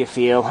of know how you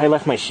feel. I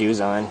left my shoes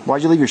on.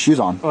 Why'd you leave your shoes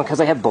on? Well, because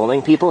I have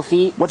bowling people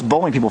feet. What's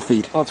bowling people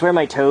feet? Well, it's where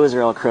my toes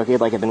are all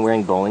crooked like I've been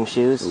wearing bowling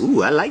shoes.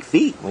 Ooh, I like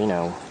feet. We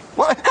know.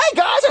 What? Hey,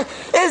 guys,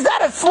 is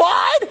that a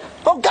slide?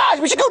 Oh,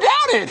 guys, we should go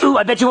down it. Ooh,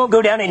 I bet you won't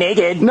go down it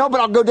naked. No,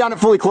 but I'll go down it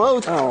fully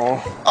clothed.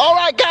 Oh. All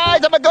right, guys,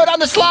 I'm going to go down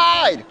the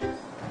slide.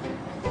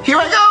 Here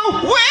I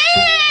go.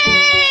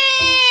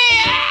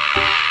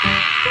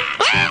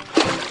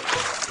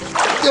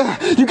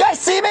 You guys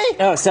see me?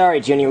 Oh, sorry,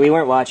 Junior. We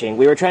weren't watching.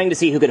 We were trying to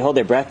see who could hold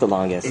their breath the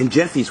longest. And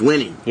Jeffy's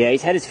winning. Yeah,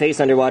 he's had his face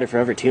underwater for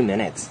over 2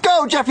 minutes.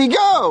 Go, Jeffy,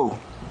 go!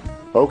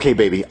 Okay,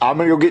 baby, I'm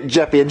gonna go get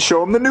Jeffy and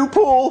show him the new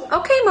pool.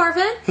 Okay,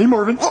 Marvin. Hey,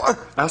 Marvin.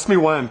 Ask me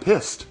why I'm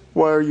pissed.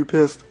 Why are you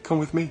pissed? Come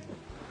with me.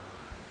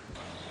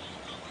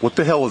 What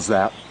the hell is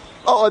that?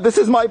 Oh, this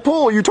is my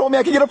pool. You told me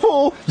I could get a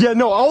pool. Yeah,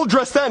 no, I'll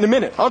address that in a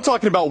minute. I'm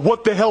talking about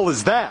what the hell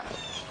is that?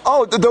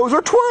 Oh, those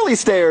are twirly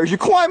stairs. You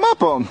climb up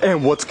them.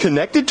 And what's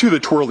connected to the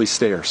twirly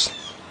stairs?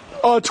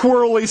 A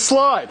twirly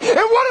slide. And what did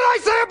I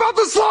say about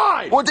the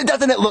slide? Well,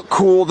 doesn't it look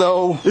cool,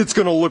 though? It's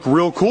gonna look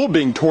real cool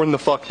being torn the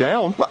fuck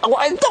down.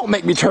 Well, don't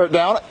make me tear it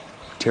down.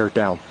 Tear it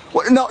down.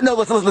 Well, no,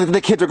 listen,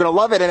 the kids are gonna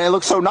love it, and it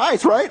looks so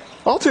nice, right?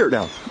 I'll tear it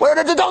down. Well,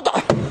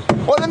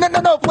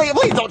 no,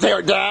 please don't tear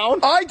it down.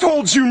 I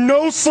told you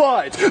no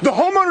slides. The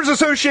homeowners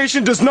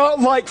association does not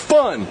like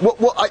fun.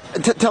 Well,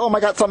 tell them I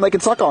got something they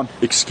can suck on.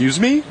 Excuse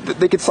me?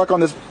 They can suck on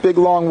this big,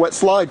 long, wet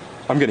slide.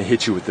 I'm gonna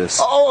hit you with this.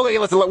 Oh, okay,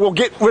 listen, we'll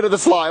get rid of the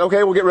slide,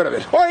 okay? We'll get rid of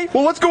it. All right,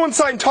 well, let's go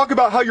inside and talk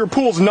about how your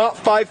pool's not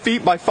 5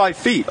 feet by 5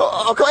 feet.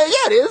 Okay,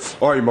 yeah, it is.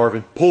 All right,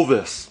 Marvin, pull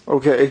this.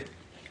 Okay.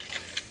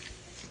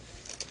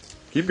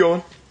 Keep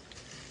going.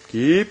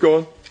 Keep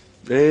going.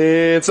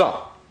 And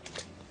stop.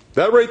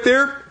 That right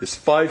there is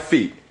 5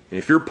 feet. And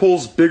if your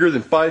pool's bigger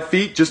than 5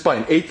 feet, just by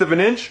 1/8 of an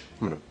inch,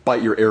 I'm gonna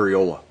bite your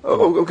areola.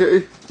 Oh,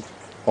 okay.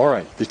 All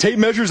right, the tape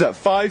measures at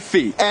 5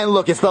 feet. And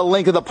look, it's the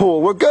length of the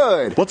pool. We're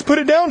good. Let's put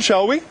it down,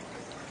 shall we?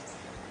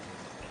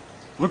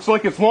 Looks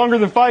like it's longer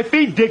than 5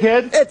 feet,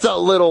 dickhead. It's a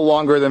little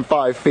longer than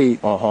 5 feet.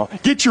 Uh-huh.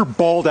 Get your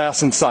bald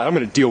ass inside. I'm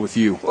gonna deal with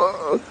you.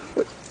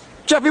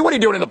 Jeffy, what are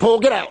you doing in the pool?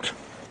 Get out.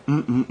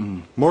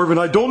 Marvin,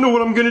 I don't know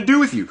what I'm gonna do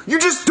with you. You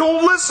just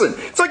don't listen.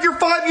 It's like you're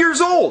 5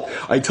 years old.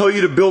 I tell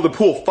you to build a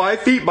pool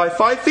 5 feet by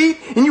 5 feet,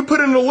 and you put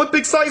an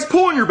Olympic-sized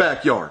pool in your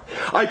backyard.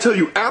 I tell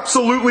you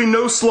absolutely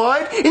no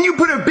slide, and you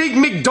put a big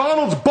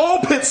McDonald's ball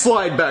pit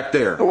slide back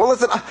there. Well,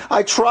 listen,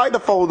 I tried to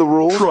follow the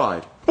rules.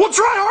 Tried. Well,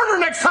 try harder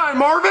next time,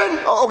 Marvin!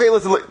 Okay,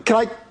 listen, can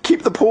I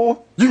keep the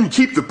pool? You can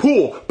keep the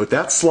pool, but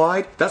that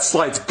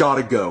slide's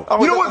gotta go.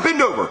 You know what?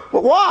 Bend over.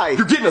 Well, why?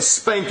 You're getting a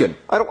spanking.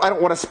 I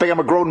don't want to spank. I'm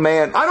a grown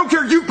man. I don't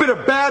care. You've been a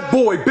bad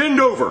boy. Bend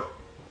over.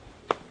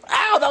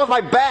 Ow, that was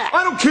my back.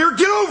 I don't care.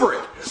 Get over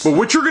it. But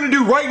what you're gonna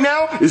do right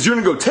now is you're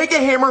gonna go take a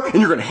hammer and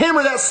you're gonna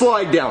hammer that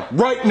slide down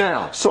right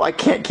now. So I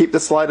can't keep the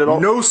slide at all?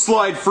 No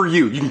slide for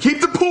you. You can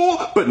keep the pool,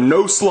 but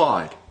no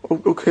slide.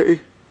 Okay.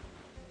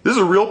 This is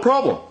a real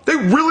problem. They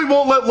really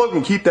won't let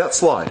Logan keep that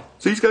slide.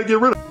 So he's gotta get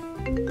rid of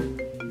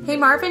it. Hey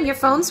Marvin, your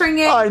phone's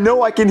ringing. I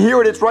know, I can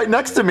hear it. It's right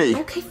next to me.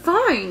 Okay,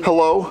 fine.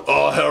 Hello?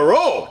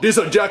 Hello. This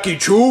is Jackie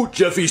Chu,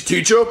 Jeffy's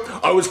teacher.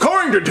 I was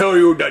calling to tell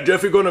you that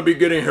Jeffy gonna be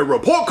getting her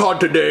report card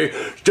today,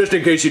 just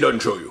in case he doesn't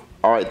show you.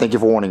 All right, thank you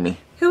for warning me.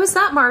 Who was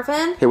that,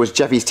 Marvin? It was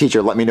Jeffy's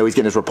teacher. Let me know he's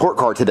getting his report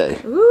card today.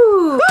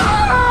 Ooh.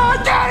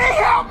 Ah, Daddy,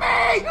 help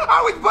me!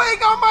 I was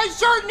putting on my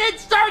shirt and it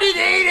started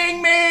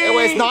eating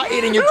me! It's not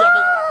eating you, Jeffy.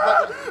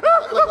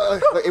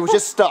 Look, it was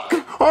just stuck.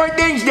 All right,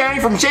 thanks, Daddy,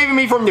 for saving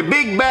me from the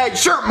big bad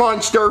shirt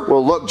monster.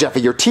 Well, look,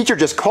 Jeffy, your teacher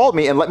just called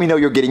me and let me know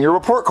you're getting your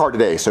report card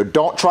today, so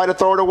don't try to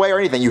throw it away or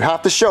anything. You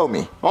have to show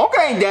me.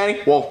 Okay,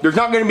 Daddy. Well, there's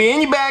not going to be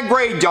any bad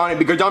grades on it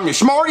because I'm the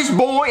smartest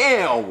boy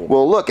ever.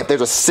 Well, look, if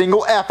there's a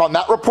single F on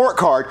that report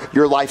card,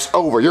 your life's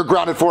over. You're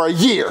grounded for a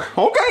year.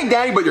 Okay,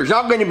 Daddy, but there's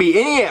not going to be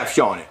any F's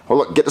on it. Well,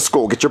 look, get to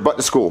school. Get your butt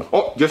to school.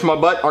 Oh, just my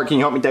butt? All right, can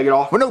you help me take it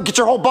off? Well, no, get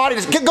your whole body.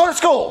 Just go to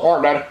school. All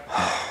right, Daddy.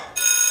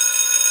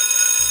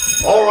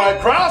 All right,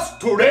 class,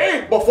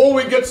 today, before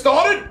we get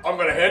started, I'm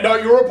gonna hand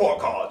out your report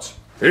cards.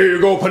 Here you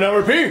go,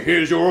 Penelope,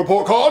 here's your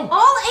report card.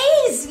 All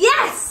A's,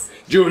 yes!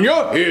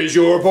 Junior, here's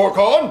your report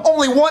card.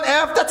 Only one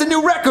F? That's a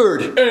new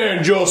record.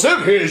 And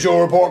Joseph, here's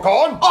your report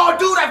card. Oh,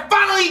 dude, I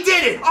finally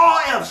did it! All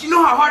F's. You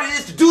know how hard it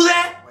is to do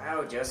that?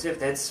 Wow, Joseph,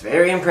 that's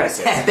very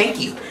impressive.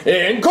 Thank you.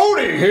 And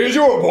Cody, here's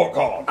your report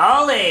card.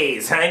 All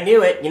A's. I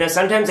knew it. You know,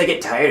 sometimes I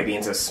get tired of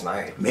being so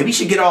smart. Maybe you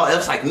should get all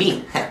F's like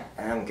me.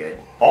 I'm good.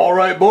 All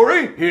right,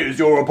 Bori, here's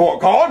your report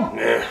card.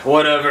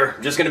 Whatever.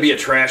 I'm just gonna be a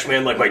trash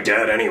man like my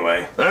dad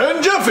anyway.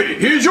 And Jeffy,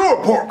 here's your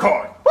report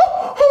card.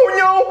 Oh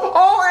no,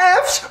 all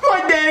F's?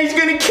 My daddy's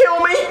gonna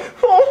kill me.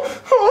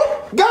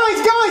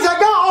 Guys, I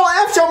got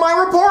all F's on my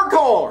report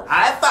card.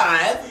 High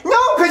five. No,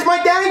 because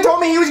my daddy told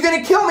me he was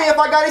gonna kill me if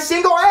I got a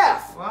single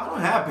F. Well, I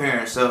don't have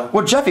parents, so.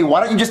 Well, Jeffy,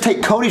 why don't you just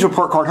take Cody's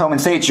report card home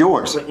and say it's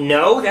yours? But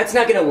no, that's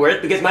not gonna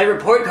work because my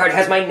report card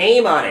has my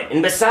name on it.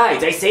 And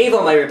besides, I save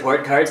all my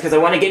report cards because I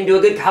want to get into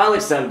a good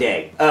college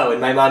someday. Oh, and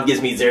my mom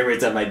gives me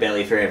Zerberts on my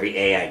belly for every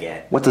A I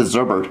get. What's a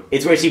Zerbert?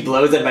 It's where she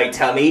blows on my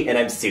tummy and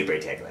I'm super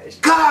ticklish.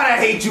 God, I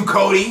hate you,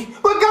 Cody.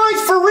 But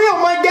guys, for real,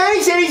 my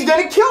daddy said he's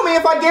gonna kill me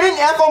if I get an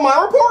F on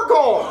my report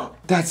card.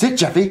 That's it,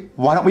 Jeffy.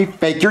 Why don't we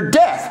fake your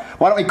death?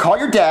 Why don't we call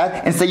your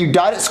dad and say you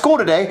died at school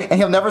today and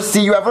he'll never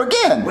see you ever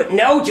again? But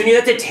no, Junior,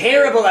 that's a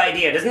terrible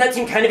idea. Doesn't that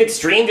seem kind of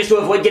extreme just to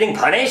avoid getting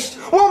punished?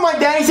 Well, my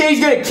daddy said he's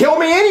gonna kill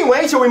me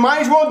anyway, so we might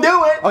as well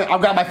do it. Okay,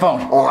 I've got my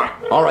phone.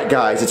 All right,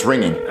 guys, it's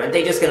ringing. Aren't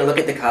they just gonna look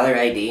at the caller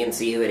ID and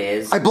see who it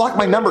is? I blocked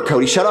my number,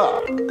 Cody. Shut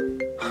up.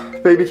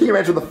 Baby, can you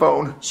answer the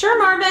phone? Sure,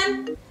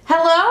 Marvin.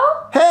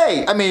 Hello?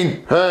 Hey,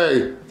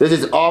 this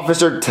is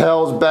Officer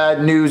Tells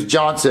Bad News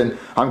Johnson.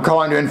 I'm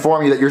calling to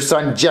inform you that your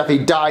son Jeffy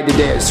died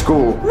today at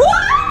school.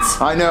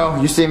 What? I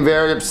know, you seem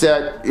very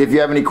upset. If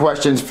you have any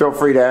questions, feel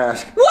free to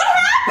ask. What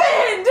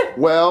happened?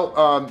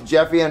 Well,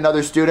 Jeffy and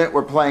another student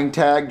were playing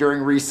tag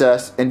during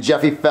recess, and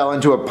Jeffy fell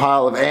into a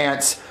pile of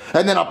ants.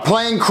 And then a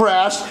plane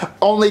crashed,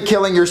 only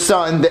killing your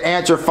son. The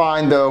ants are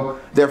fine, though.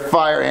 They're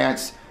fire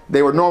ants.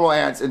 They were normal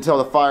ants until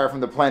the fire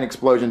from the plane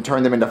explosion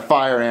turned them into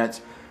fire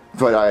ants.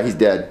 But he's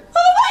dead.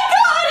 Oh my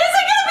God, is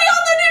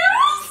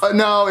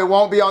No, it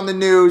won't be on the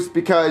news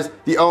because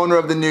the owner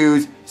of the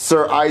news,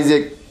 Sir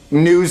Isaac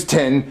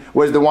Newston,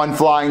 was the one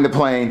flying the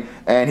plane,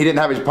 and he didn't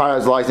have his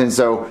pilot's license,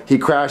 so he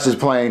crashed his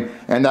plane,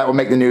 and that will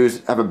make the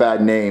news have a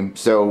bad name.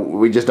 So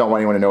we just don't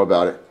want anyone to know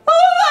about it.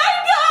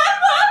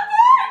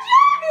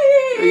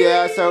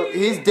 Yeah, so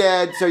he's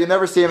dead, so you'll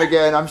never see him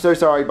again. I'm so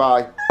sorry,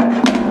 bye.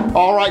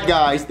 All right,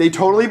 guys, they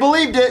totally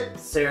believed it.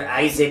 Sir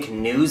Isaac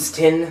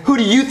Newston? Who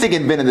do you think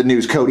invented the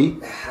news, Cody?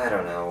 I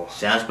don't know.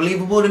 Sounds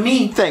believable to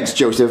me. Thanks,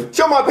 Joseph.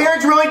 So my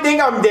parents really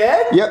think I'm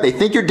dead? Yep, they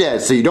think you're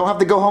dead, so you don't have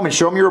to go home and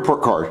show them your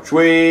report card.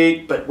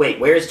 Sweet. But wait,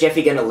 where is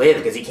Jeffy gonna live?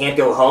 Because he can't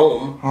go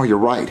home. Oh, you're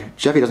right.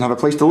 Jeffy doesn't have a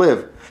place to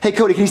live. Hey,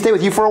 Cody, can he stay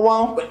with you for a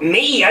while? But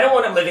me? I don't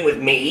want him living with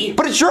me.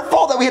 But it's your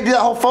fault that we had to do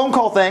that whole phone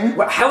call thing.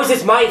 Well, how is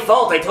this my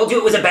fault? I told you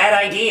it was a bad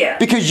idea.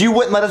 Because you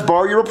wouldn't let us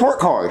borrow your report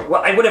card.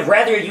 Well, I would have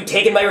rather you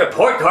taken my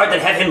report card than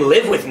have him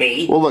live with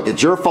me. Well, look,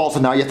 it's your fault, so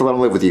now you have to let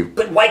him live with you.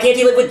 But why can't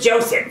he live with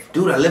Joseph?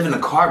 Dude, I live in a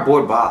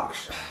cardboard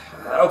box.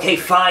 Okay,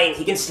 fine.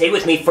 He can stay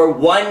with me for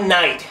one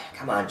night.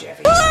 Come on,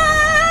 Jeffy.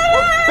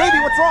 Baby,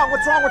 what's wrong?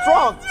 What's wrong? What's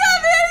wrong?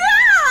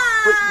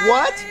 Wait,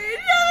 what?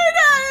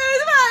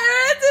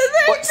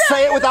 What?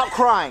 Say it without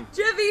crying.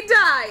 Jeffy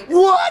died.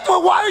 What?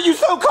 Well, why are you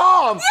so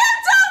calm? You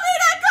told me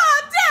to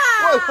calm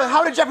down. Wait, but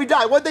how did Jeffy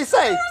die? What did they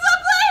say? There was a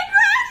plane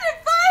crash and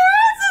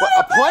fireworks. What,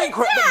 a plane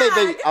crash?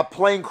 Baby, a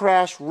plane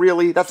crash?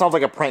 Really? That sounds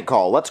like a prank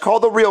call. Let's call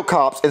the real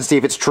cops and see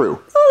if it's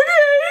true.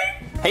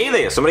 Hey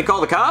there, somebody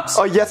call the cops?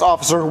 Yes,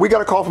 officer. We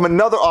got a call from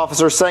another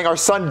officer saying our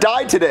son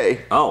died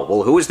today. Oh,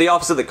 well, who is the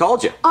officer that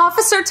called you?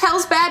 Officer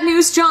tells Bad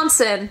News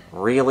Johnson.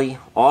 Really?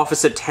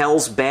 Officer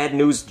tells Bad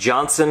News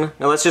Johnson?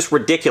 No, that's just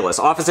ridiculous.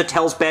 Officer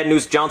tells Bad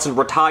News Johnson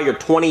retired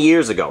 20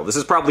 years ago. This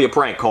is probably a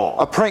prank call.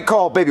 A prank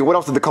call? Baby, what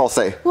else did the call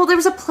say? Well, there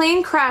was a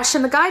plane crash,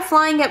 and the guy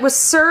flying it was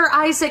Sir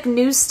Isaac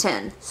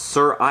Newston.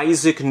 Sir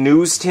Isaac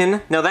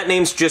Newston? Now, that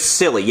name's just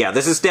silly. Yeah,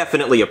 this is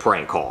definitely a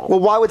prank call. Well,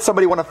 why would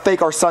somebody want to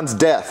fake our son's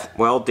death?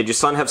 Well, did your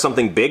son have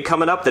something big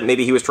coming up that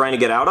maybe he was trying to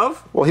get out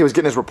of? Well, he was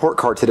getting his report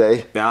card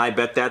today. Yeah, I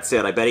bet that's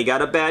it. I bet he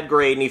got a bad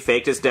grade and he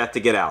faked his death to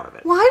get out of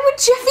it. Why would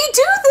Jeffy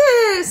do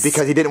this?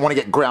 Because he didn't want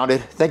to get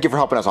grounded. Thank you for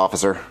helping us,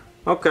 officer.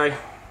 Okay.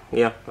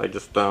 Yeah, I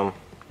just,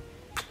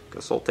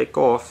 guess I'll take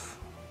off.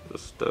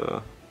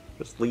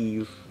 Just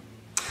leave.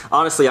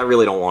 Honestly, I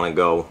really don't want to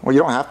go. Well,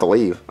 you don't have to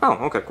leave. Oh,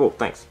 okay, cool,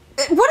 thanks.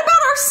 What about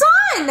our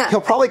son?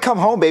 He'll probably come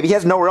home, baby. He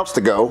has nowhere else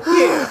to go.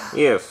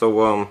 Yeah,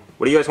 so,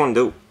 what do you guys want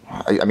to do?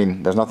 I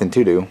mean, there's nothing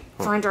to do.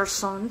 Find our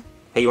son.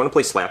 Hey, you want to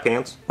play slap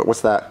hands? But what's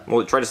that?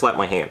 Well, try to slap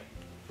my hand.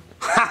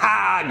 Ha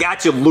ha!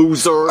 Got you,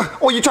 loser!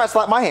 Well, you try to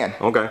slap my hand.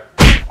 Okay.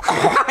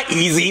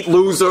 Easy,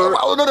 loser!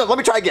 Oh, no, let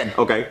me try again.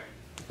 Okay.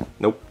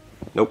 Nope.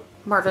 Nope.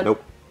 Marvin.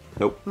 Nope.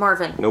 Nope.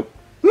 Marvin. Nope.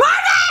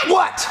 Marvin!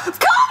 What? Call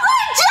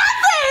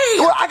Jeffy!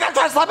 Well, I gotta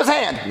try to slap his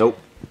hand. Nope.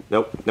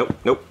 Nope. Nope.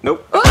 Nope.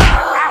 Nope.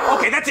 Ow!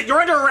 Okay, that's it. You're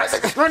under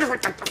arrest. You're under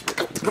arrest.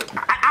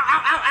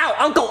 Ow!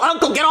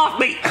 Uncle, get off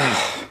me!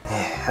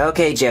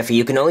 Okay, Jeffy,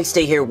 you can only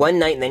stay here one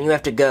night and then you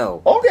have to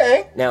go.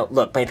 Okay. Now,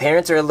 look, my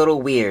parents are a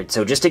little weird,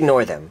 so just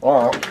ignore them.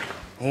 Oh.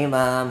 Hey,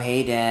 Mom.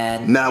 Hey,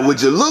 Dad. Now, would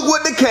you look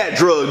what the cat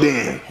drugged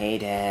in? Hey,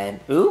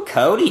 Dad. Ooh,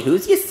 Cody,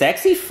 who's your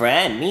sexy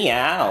friend?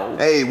 Meow.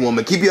 Hey,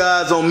 woman, keep your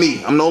eyes on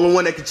me. I'm the only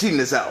one that can cheat in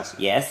this house.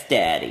 Yes,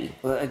 Daddy.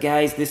 Well,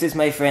 guys, this is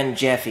my friend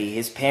Jeffy.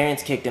 His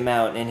parents kicked him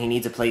out, and he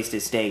needs a place to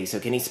stay, so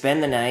can he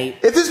spend the night?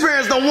 If his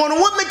parents don't want him,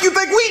 what make you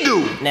think we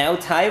do? Now,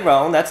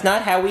 Tyrone, that's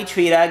not how we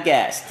treat our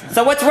guests.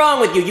 So what's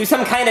wrong with you? You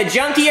some kind of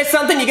junkie or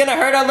something? You gonna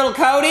hurt our little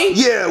Cody?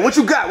 Yeah, what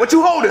you got? What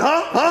you holding,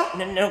 huh?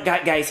 No,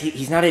 guys,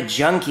 he's not a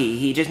junkie.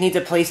 He just needs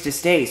a place to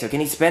stay, so can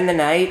he spend the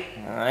night?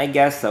 I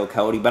guess so,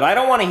 Cody, but I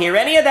don't want to hear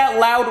any of that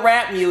loud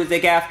rap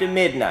music after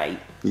midnight.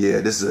 Yeah,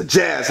 this is a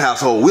jazz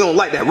household. We don't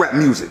like that rap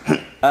music.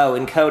 Oh,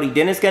 and Cody,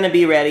 dinner's gonna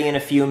be ready in a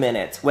few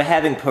minutes. We're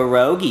having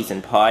pierogies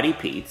and party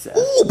pizza.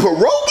 Ooh,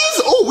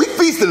 pierogies? Oh, we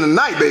feasting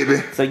tonight,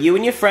 baby. So you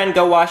and your friend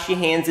go wash your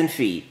hands and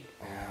feet.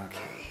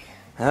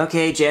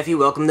 Okay, Jeffy,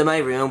 welcome to my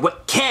room.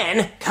 What?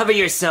 Ken, cover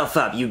yourself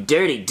up, you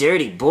dirty,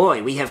 dirty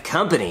boy. We have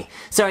company.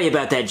 Sorry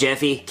about that,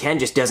 Jeffy. Ken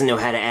just doesn't know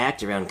how to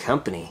act around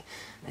company.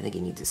 I think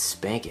he needs a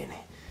spanking.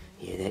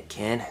 You hear that,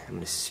 Ken? I'm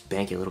gonna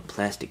spank your little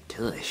plastic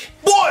tush.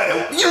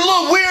 Boy, you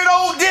little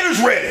weirdo,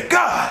 dinner's ready.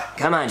 God.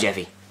 Come on,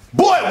 Jeffy.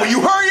 Boy, will you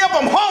hurry up?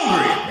 I'm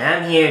hungry.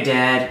 I'm here,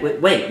 Dad.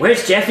 Wait,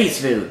 where's Jeffy's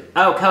food?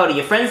 Oh, Cody,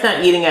 your friend's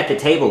not eating at the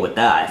table with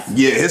us.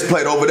 Yeah, his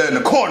plate over there in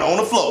the corner on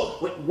the floor.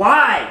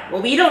 Why?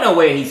 Well, we don't know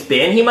where he's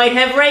been. He might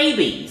have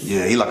rabies.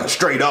 Yeah, he like a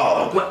stray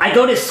dog. Well, I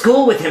go to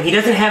school with him. He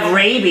doesn't have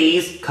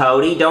rabies.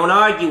 Cody, don't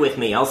argue with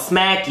me. I'll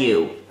smack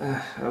you.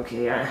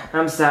 Okay,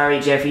 I'm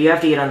sorry, Jeffy. You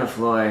have to get on the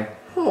floor.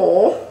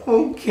 Oh,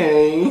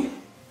 okay.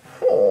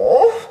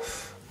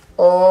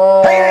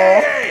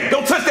 Hey!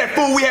 Don't touch that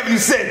food. We haven't even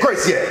said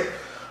grace yet.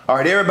 All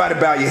right, everybody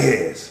bow your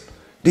heads.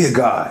 Dear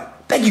God,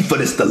 thank you for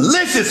this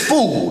delicious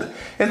food.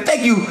 And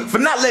thank you for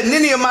not letting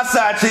any of my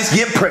side chicks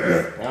get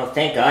pregnant. Oh,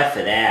 thank God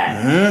for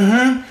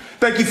that.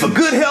 Thank you for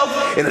good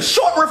health and a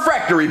short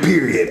refractory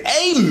period.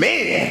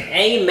 Amen.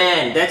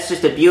 Amen. That's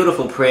just a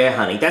beautiful prayer,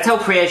 honey. That's how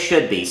prayer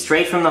should be,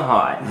 straight from the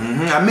heart.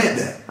 I meant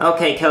that.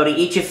 Okay, Cody,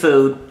 eat your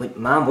food. Wait,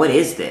 Mom, what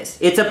is this?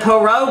 It's a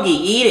pierogi.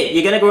 Eat it.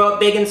 You're gonna grow up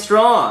big and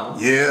strong.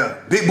 Yeah,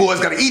 big boys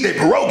gotta eat their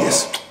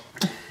pierogies.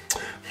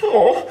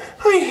 Oh,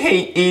 I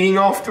hate eating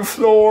off the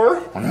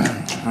floor.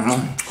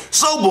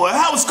 So, boy,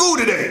 how was school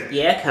today?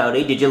 Yeah,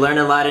 Cody, did you learn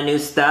a lot of new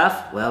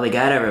stuff? Well, we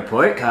got our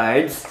report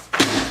cards.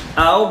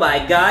 Oh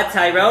my God,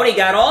 Tyrone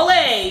got all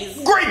A's.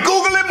 Great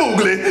googly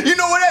moogly. You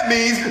know what that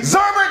means?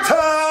 Zerber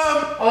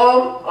time.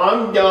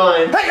 I'm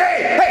done.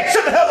 Hey,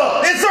 shut the hell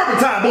up. It's Zerber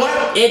time, boy.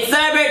 It's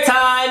Zerber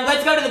time.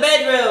 Let's go to the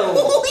bedroom.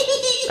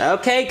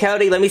 Okay,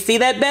 Cody, let me see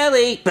that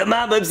belly. But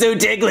Mom, I'm so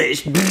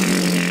ticklish. Nah,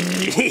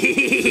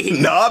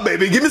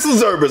 baby, give me some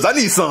Zerbers. I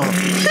need some.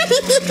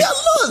 I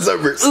love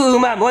Zerbers. Ooh,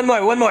 Mom, one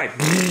more.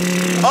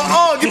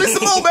 Give me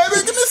some more,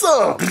 baby. Give me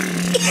some.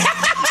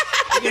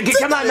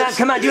 Come on, Mom,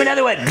 come on, do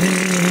another one.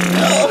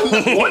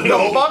 What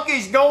the fuck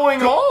is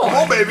going on? Come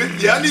on, baby.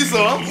 Yeah, I need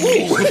some.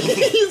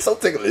 Ooh, so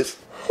ticklish.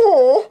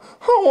 Oh,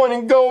 I want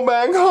to go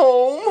back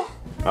home.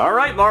 All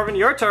right, Marvin,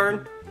 your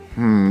turn.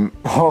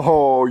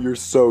 Oh, you're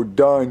so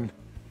done.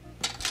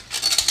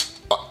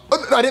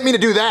 I didn't mean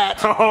to do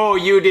that. Oh,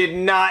 you did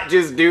not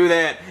just do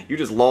that. You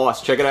just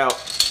lost. Check it out.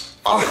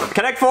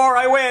 Connect 4,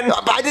 I win.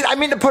 I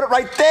mean to put it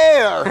right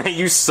there.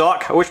 You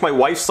suck. I wish my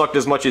wife sucked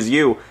as much as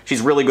you.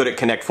 She's really good at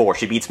Connect 4.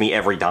 She beats me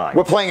every time.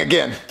 We're playing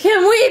again.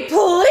 Can we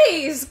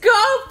please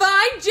go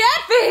find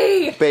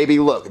Jeffy? Baby,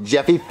 look,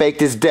 Jeffy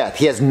faked his death.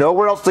 He has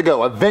nowhere else to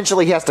go.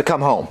 Eventually he has to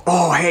come home.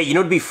 Oh, hey, you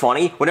know what'd be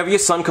funny? Whenever your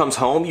son comes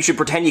home, you should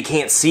pretend you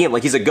can't see him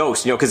like he's a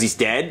ghost, you know, because he's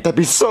dead. That'd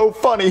be so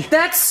funny.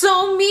 That's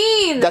so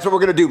mean. That's what we're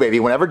gonna do, baby.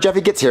 Whenever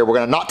Jeffy gets here, we're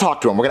gonna not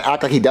talk to him. We're gonna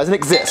act like he doesn't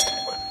exist.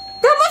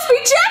 That must be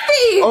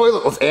Jeffy! Oh, wait,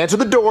 look, let's answer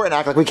the door and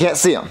act like we can't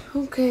see him.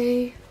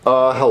 Okay.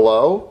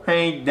 Hello?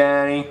 Hey,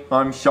 Daddy.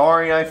 I'm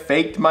sorry I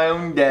faked my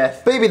own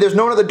death. Baby, there's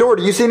no one at the door.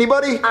 Do you see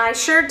anybody? I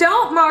sure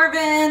don't,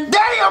 Marvin.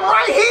 Daddy, I'm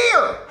right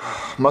here!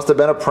 Must have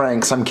been a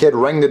prank. Some kid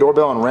rang the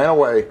doorbell and ran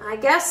away. I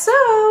guess so.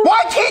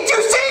 Why can't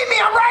you see me?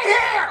 I'm right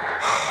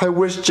here! I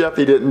wish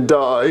Jeffy didn't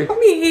die.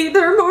 Me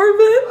either, Marvin.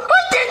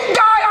 I didn't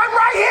die! I'm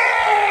right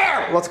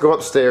here! Let's go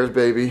upstairs,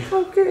 baby.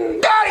 Okay.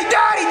 Daddy!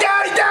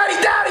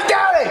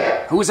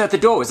 Who was at the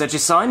door? Was that your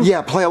son?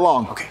 Yeah, play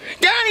along. Okay.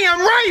 Daddy, I'm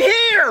right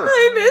here!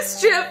 I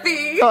miss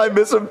Jeffy. I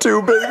miss him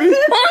too, baby.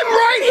 I'm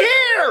right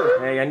here!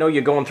 Hey, I know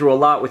you're going through a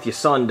lot with your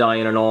son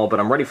dying and all, but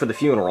I'm ready for the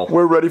funeral.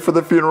 We're ready for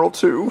the funeral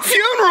too.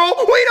 Funeral?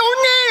 We don't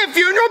need a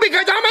funeral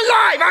because I'm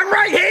alive! I'm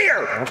right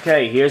here!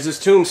 Okay, here's his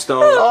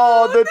tombstone.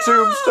 Oh, the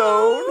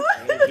tombstone.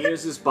 And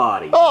here's his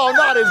body. Oh,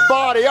 not his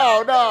body.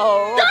 Oh,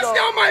 no. That's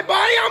not my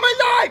body! I'm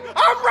alive!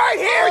 I'm right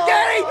here,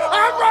 Daddy!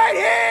 I'm right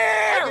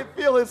here! I can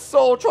feel his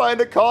soul trying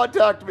to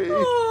contact me.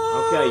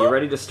 Okay, you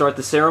ready to start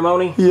the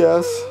ceremony?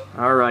 Yes.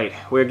 Alright,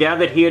 we're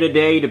gathered here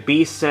today to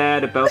be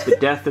sad about the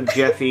death of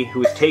Jeffy, who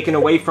was taken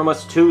away from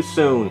us too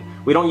soon.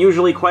 We don't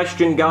usually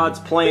question God's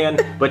plan,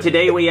 but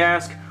today we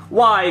ask,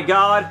 why,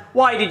 God?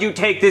 Why did you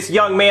take this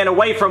young man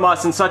away from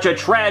us in such a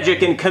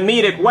tragic and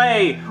comedic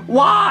way?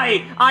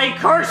 Why? I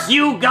curse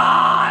you,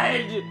 God!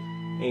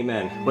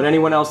 Amen. Would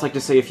anyone else like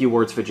to say a few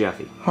words for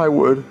Jeffy? I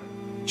would.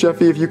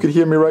 Jeffy, if you could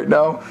hear me right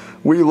now,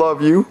 we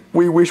love you.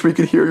 We wish we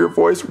could hear your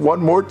voice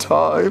one more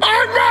time.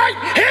 I'm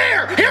right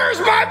here! Here's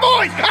my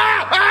voice!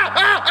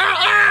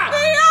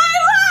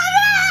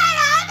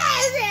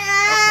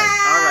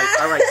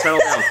 All right, settle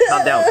down.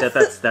 Calm down.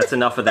 That's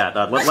enough of that.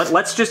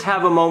 Let's just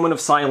have a moment of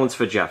silence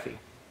for Jeffy.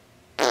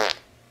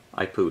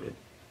 I pooted.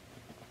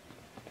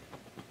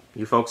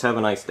 You folks have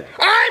a nice day.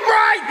 I'm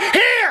right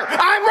here!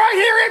 I'm right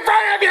here in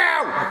front of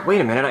you!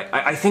 Wait a minute,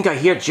 I think I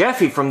hear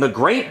Jeffy from the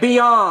great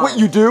beyond. Wait,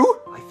 you do?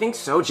 I think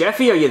so.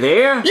 Jeffy, are you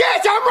there?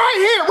 Yes, I'm right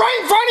here, right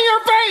in front of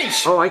your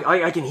face! Oh,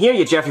 I can hear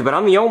you, Jeffy, but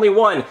I'm the only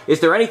one. Is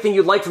there anything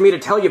you'd like for me to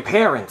tell your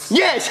parents?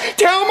 Yes,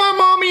 tell my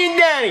mommy and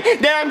daddy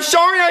that I'm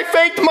sorry I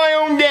faked my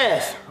own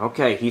death.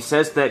 Okay, he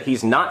says that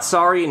he's not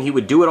sorry and he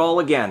would do it all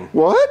again.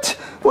 What?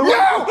 No,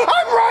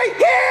 I'm right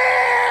here!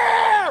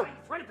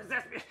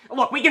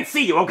 Look, we can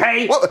see you,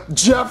 okay? What?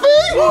 Jeffy?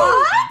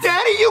 What?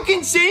 Daddy, you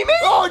can see me?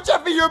 Oh,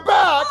 Jeffy, you're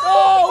back!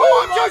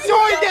 Oh, I'm so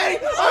sorry, Daddy!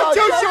 I'm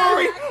so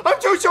sorry! I'm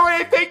so sorry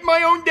I faked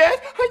my own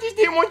death! I just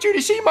didn't want you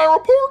to see my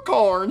report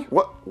card!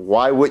 What?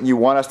 Why wouldn't you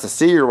want us to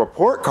see your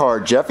report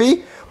card,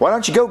 Jeffy? Why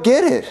don't you go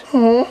get it?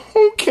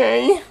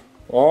 Okay.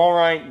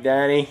 Alright,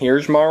 Daddy,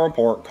 here's my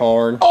report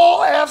card.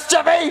 All F's,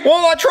 Jeffy!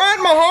 Well, I tried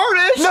my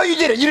hardest! No, you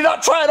didn't! You did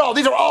not try at all!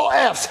 These are all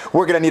F's!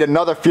 We're gonna need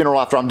another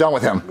funeral after I'm done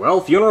with him. Well,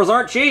 funerals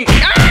aren't cheap.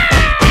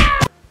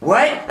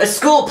 What? A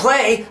school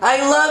play?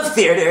 I love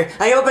theater.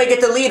 I hope I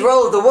get the lead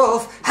role of the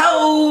wolf.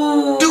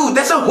 How? Dude,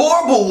 that's a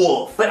horrible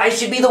wolf. But I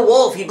should be the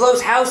wolf. He blows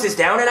houses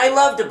down and I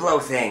love to blow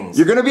things.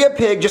 You're gonna be a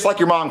pig just like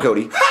your mom,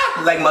 Cody.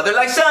 Ha! Like mother,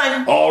 like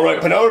son. All right,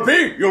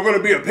 Penelope, you're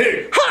gonna be a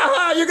pig. Ha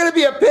ha! Nah, you're gonna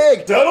be a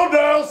pig. Settle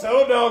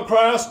down,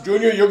 Crass.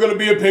 Junior, you're gonna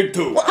be a pig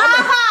too.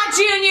 Ha,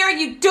 Junior,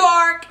 you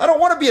dork. I don't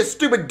want to be a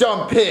stupid,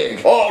 dumb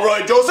pig. All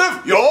right,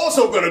 Joseph, you're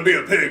also gonna be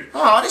a pig.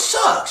 Oh, this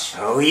sucks.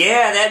 Oh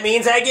yeah, that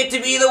means I get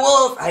to be the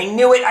wolf. I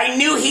knew it. I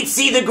knew he'd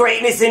see the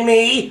greatness in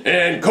me.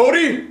 And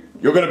Cody,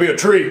 you're gonna be a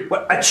tree.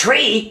 What, a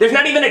tree? There's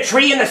not even a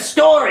tree in the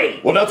story.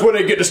 Well, that's where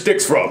they get the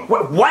sticks from.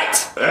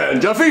 What?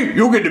 And Jeffy,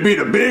 you get to be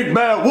the big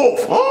bad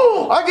wolf.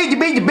 Oh, I get to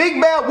be the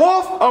big bad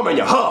wolf? I'm in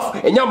your huff,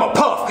 and I'm a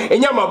puff,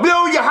 and I'm a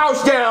blow your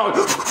house down.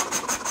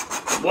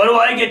 What do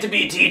I get to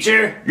be,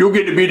 teacher? You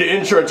get to be the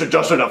insurance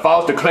adjuster that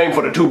files the claim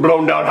for the 2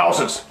 blown down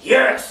houses.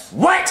 Yes.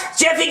 What?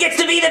 Jeffy gets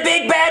to be the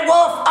big bad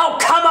wolf? Oh,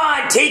 come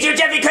on, teacher.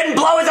 Jeffy couldn't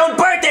blow his own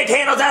birthday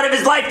candles out if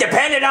his life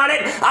depended on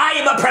it. I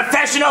am a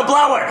professional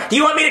blower. Do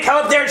you want me to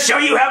come up there and show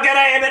you how good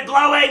I am at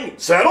blowing?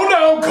 Settle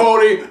down,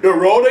 Cody. The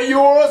role that you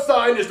are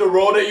assigned is the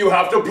role that you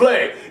have to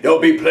play. There'll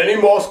be plenty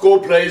more school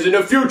plays in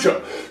the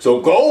future. So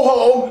go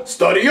home,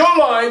 study your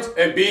lines,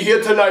 and be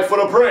here tonight for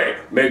the parade.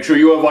 Make sure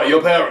you invite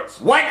your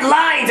parents. What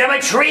lines? I'm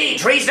a tree.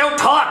 Trees don't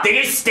talk.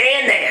 They just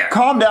stand there.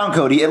 Calm down,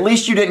 Cody. At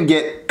least you didn't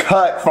get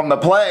cut from the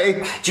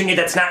play. Junior,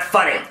 that's not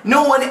funny.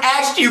 No one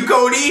asked you,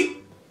 Cody.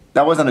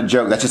 That wasn't a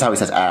joke. That's just how he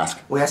says ask.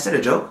 Wait, I said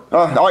a joke?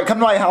 All right, come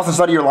to my house and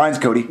study your lines,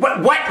 Cody.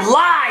 What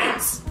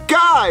lines?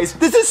 Guys,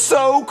 this is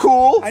so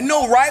cool. I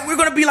know, right? We're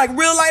gonna be like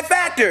real life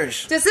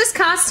actors. Does this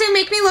costume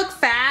make me look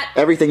fat?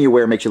 Everything you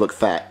wear makes you look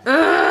fat.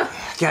 Ugh.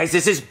 Guys,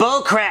 this is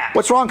bullcrap.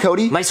 What's wrong,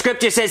 Cody? My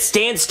script just says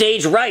stand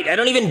stage right. I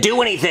don't even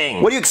do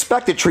anything. What do you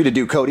expect a tree to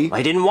do, Cody?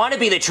 I didn't want to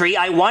be the tree.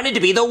 I wanted to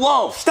be the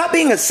wolf. Stop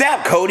being a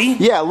sap, Cody.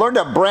 Yeah, learn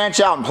to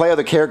branch out and play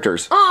other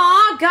characters.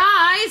 Aw,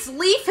 guys,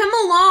 leave him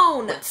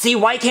alone. See,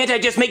 why can't I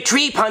just make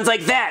tree puns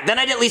like that? Then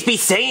I'd at least be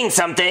saying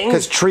something.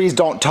 Because trees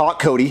don't talk,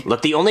 Cody.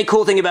 Look, the only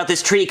cool thing about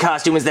this tree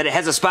costume is that it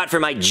has a spot for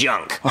my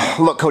junk.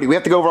 Look, Cody, we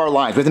have to go over our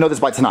lines. We have to know this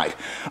by tonight.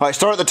 All right,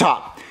 start at the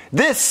top.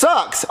 This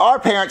sucks. Our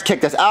parents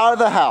kicked us out of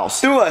the house.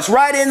 Threw us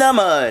right in the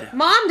mud.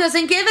 Mom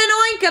doesn't give an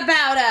oink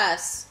about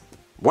us.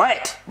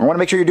 What? I want to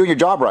make sure you're doing your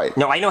job right.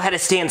 No, I know how to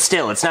stand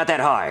still. It's not that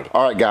hard.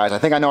 All right, guys, I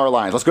think I know our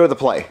lines. Let's go to the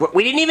play.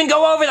 We didn't even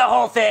go over the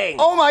whole thing.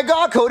 Oh my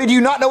God, Cody, do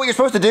you not know what you're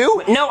supposed to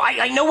do? No,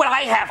 I know what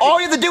I have to do.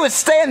 All you have to do is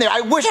stand there.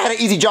 I wish I had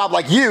an easy job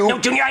like you. No,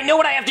 Junior, I know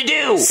what I have to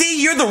do.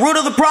 See, you're the root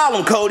of the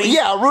problem, Cody.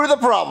 Yeah, root of the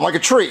problem, like a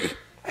tree.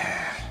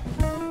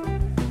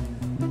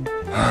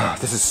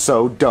 This is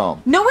so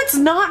dumb. No, it's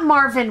not,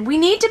 Marvin. We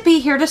need to be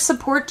here to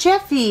support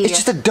Jeffy. It's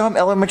just a dumb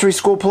elementary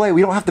school play.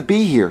 We don't have to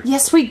be here.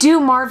 Yes, we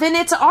do, Marvin.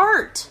 It's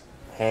art.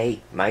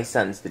 Hey, my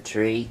son's the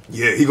tree.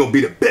 Yeah, he gonna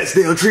be the best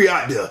damn tree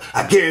out there.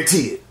 I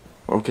guarantee it.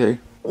 Okay.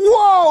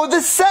 Whoa,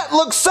 this set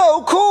looks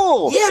so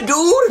cool! Yeah,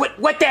 dude!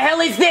 What the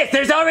hell is this?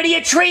 There's already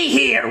a tree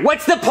here!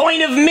 What's the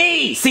point of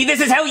me? See, this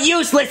is how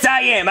useless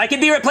I am! I can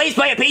be replaced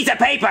by a piece of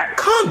paper!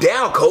 Calm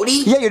down,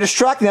 Cody! Yeah, you're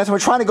distracting us and we're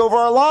trying to go over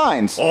our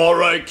lines. All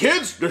right,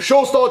 kids, the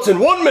show starts in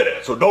 1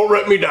 minute, so don't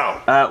let me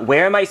down.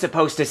 Where am I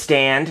supposed to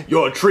stand?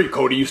 You're a tree,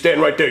 Cody. You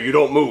stand right there. You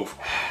don't move.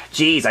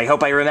 Jeez, I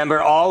hope I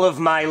remember all of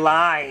my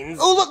lines.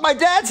 Oh, look, my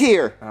dad's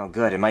here! Oh,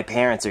 good, and my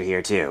parents are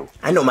here, too.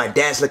 I know my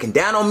dad's looking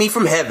down on me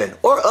from heaven,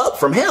 or up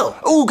from hell.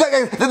 Oh,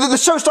 the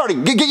show's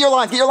starting. Get your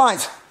lines, get your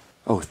lines.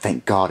 Oh,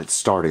 thank God it's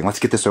starting. Let's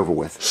get this over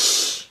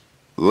with.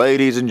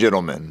 Ladies and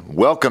gentlemen,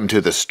 welcome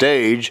to the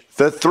stage,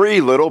 the Three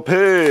Little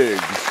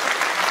Pigs.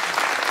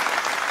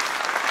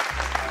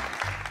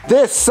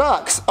 This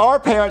sucks. Our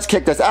parents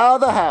kicked us out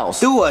of the house.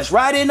 Threw us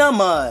right in the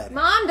mud.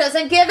 Mom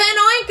doesn't give an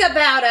oink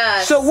about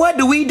us. So what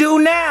do we do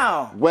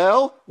now?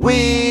 Well,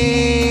 we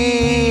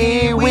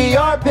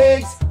are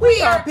pigs.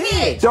 We are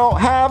pigs. Don't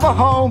have a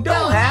home.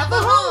 Don't have a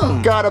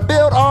home. Gotta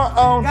build our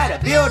own. Gotta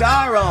build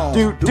our own.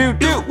 We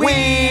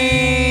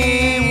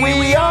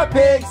are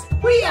pigs.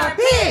 We are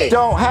pigs.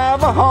 Don't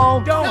have a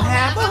home. Don't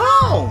have a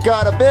home.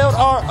 Gotta build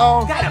our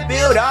own. Gotta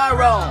build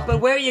our own. But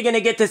where are you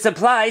gonna get the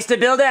supplies to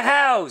build a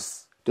house?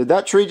 Did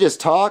that tree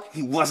just talk?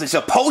 He wasn't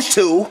supposed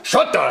to.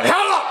 Shut the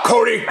hell up,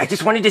 Cody! I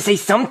just wanted to say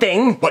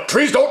something. But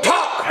trees don't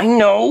talk! I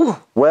know.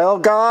 Well,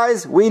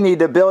 guys, we need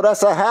to build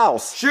us a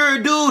house. Sure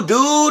do,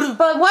 dude.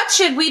 But what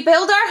should we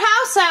build our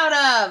house out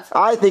of?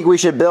 I think we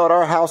should build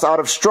our house out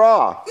of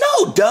straw.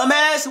 No,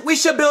 dumbass. We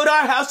should build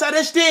our house out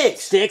of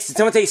sticks. Sticks? Did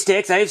someone say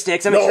sticks? I have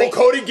sticks. I'm a No, tree.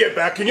 Cody, get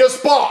back in your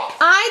spot!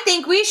 I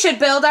think we should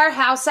build our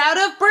house out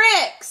of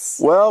bricks.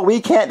 Well, we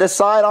can't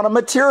decide on a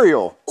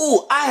material.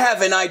 Ooh, I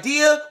have an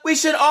idea. We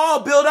should all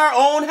build our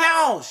own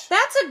house.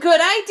 That's a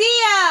good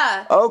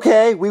idea.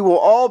 Okay, we will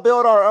all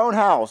build our own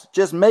house.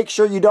 Just make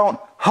sure you don't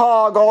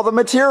hog all the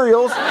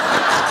materials.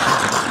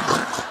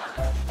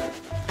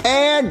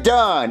 And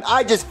done.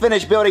 I just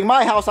finished building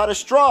my house out of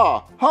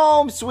straw.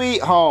 Home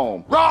sweet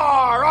home.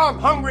 Rawr! I'm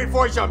hungry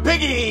for some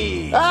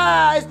piggies!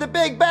 Ah, it's the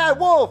big bad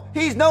wolf.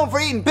 He's known for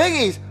eating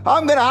piggies.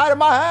 I'm gonna hide in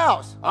my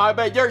house. I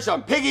bet there's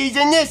some piggies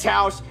in this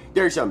house.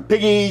 There's some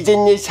piggies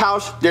in this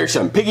house. There's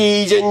some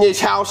piggies in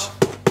this house.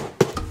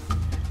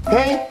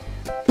 Hey,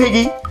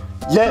 piggy,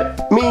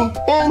 let me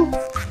in.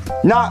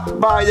 Not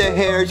by the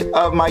hairs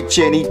of my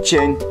chinny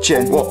chin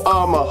chin. Well,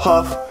 I'm a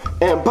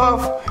huff and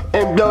puff,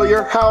 and blow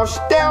your house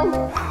down.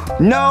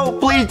 No,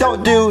 please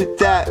don't do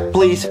that,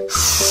 please.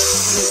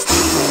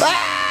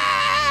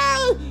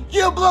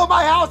 You blew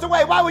my house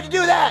away. Why would you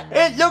do that?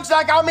 It looks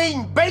like I'm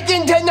eating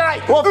bacon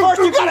tonight. Well, first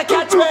you gotta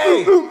catch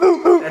me.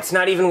 That's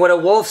not even what a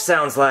wolf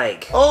sounds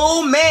like.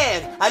 Oh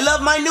man, I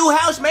love my new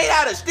house made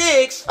out of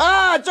sticks.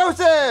 Ah,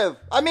 Joseph.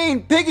 I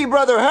mean, Piggy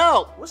brother,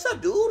 help. What's up,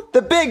 dude?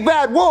 The big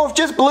bad wolf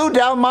just blew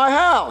down my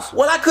house.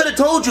 Well, I could have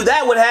told you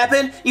that would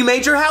happen. You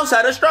made your house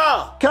out of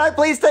straw. Can I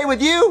please stay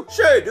with you?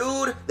 Sure,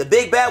 dude. The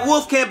big bad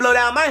wolf can't blow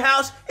down my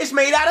house. It's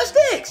made out of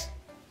sticks.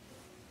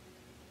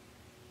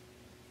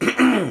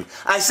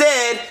 I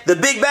said, the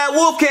big bad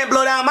wolf can't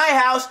blow down my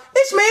house.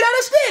 It's made out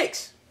of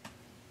sticks.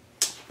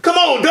 Come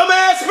on,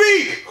 dumbass,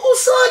 speak! Whose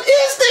son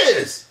is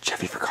this?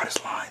 Jeffy forgot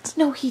his lines.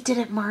 No, he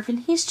didn't, Marvin.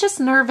 He's just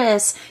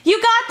nervous.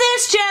 You got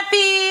this,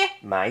 Jeffy!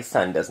 My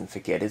son doesn't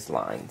forget his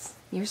lines.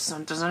 Your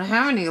son doesn't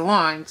have any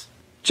lines.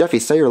 Jeffy,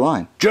 say your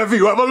line. Jeffy,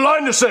 you have a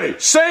line to say.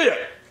 Say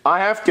it. I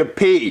have to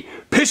pee.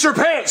 Piss your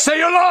pants. Say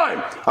your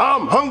line.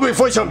 I'm hungry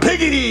for some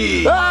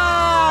piggy.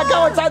 Ah,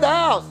 go inside the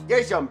house.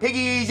 There's some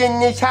piggies in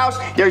this house.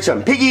 There's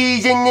some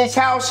piggies in this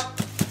house.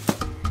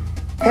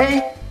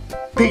 Hey,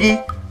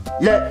 piggy,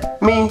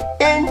 let me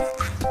in.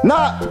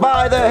 Not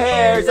by the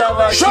hairs of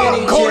a Shut up,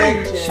 chinny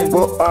Cody. chin.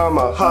 Well, I'm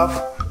a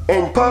huff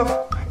and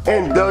puff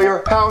and blow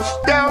your house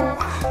down.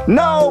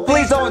 No,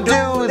 please don't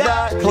do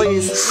that,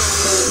 please.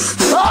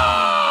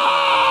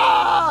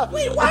 Ah!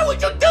 Wait, why would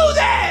you do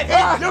that?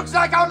 It looks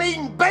like I'm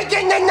eating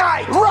bacon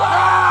tonight.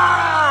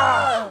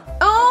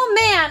 Oh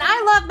man,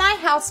 I love my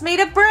house made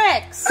of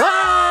bricks.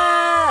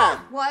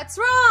 Ah! What's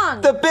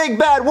wrong? The big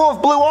bad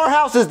wolf blew our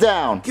houses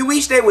down. Can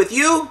we stay with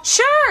you?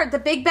 Sure, the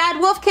big bad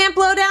wolf can't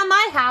blow down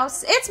my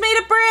house. It's made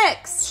of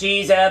bricks.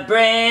 She's a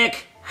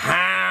brick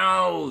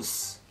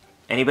house.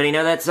 Anybody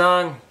know that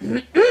song?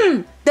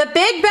 The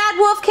big bad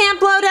wolf can't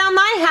blow down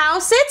my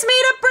house. It's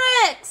made of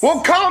bricks.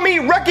 Well, call me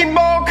Wrecking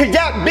Ball, cause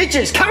that bitch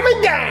is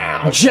coming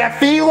down.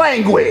 Jeffy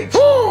language.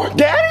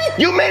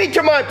 Daddy, you made it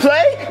to my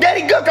play?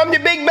 Daddy Gook, I'm the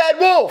big bad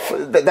wolf.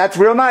 That's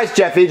real nice,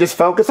 Jeffy. Just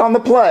focus on the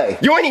play.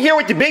 You want to hear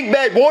what the big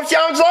bad wolf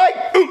sounds like?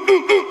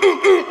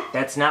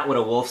 That's not what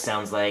a wolf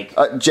sounds like.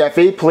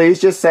 Jeffy, please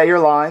just say your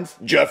lines.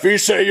 Jeffy,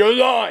 say your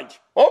lines.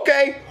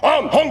 Okay.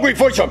 I'm hungry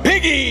for some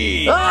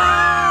piggy.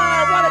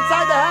 Ah! Run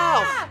inside the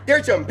house.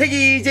 There's some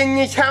piggies in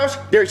this house.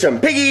 There's some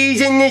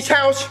piggies in this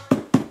house.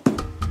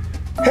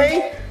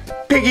 Hey,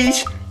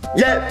 piggies,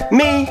 let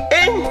me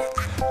in.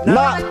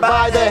 Not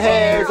by the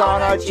hairs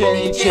on our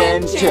chinny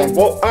chin chin.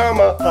 Well, I'm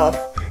a huff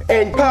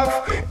and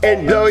puff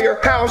and blow your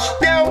house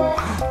down.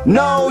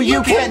 No,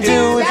 you can't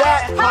do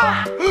that.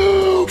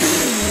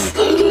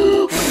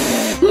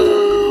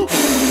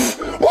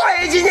 Why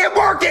isn't it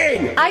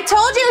working? I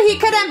told you he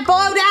couldn't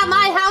blow down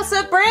my house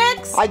of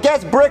bricks. I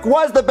guess brick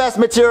was the best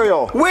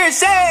material. We're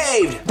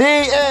saved.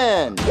 The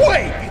end.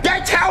 Wait,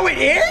 that's how it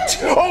ends?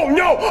 Oh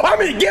no, I'm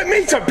gonna get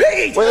me some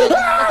piggies. Well,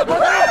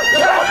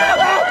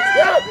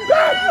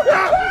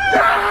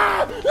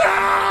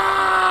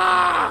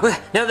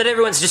 now that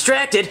everyone's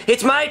distracted,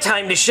 it's my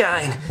time to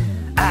shine.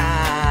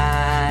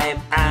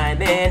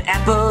 I'm an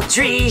apple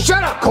tree.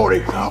 Shut up,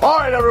 Cody. All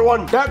right,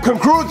 everyone. That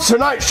concludes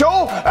tonight's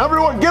show.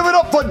 Everyone give it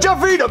up for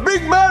Jeffy, the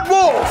big mad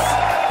wolf.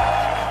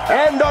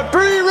 And the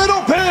 3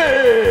 little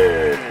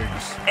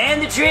pigs.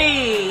 And the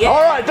tree.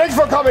 All right, thanks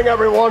for coming,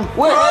 everyone.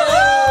 Bravo,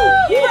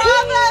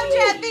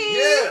 Jeffy.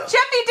 Yeah.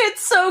 Jeffy did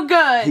so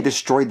good. He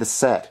destroyed the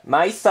set.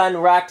 My son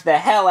rocked the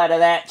hell out of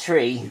that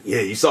tree.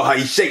 Yeah, you saw how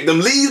he shake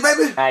them leaves,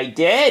 baby? I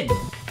did.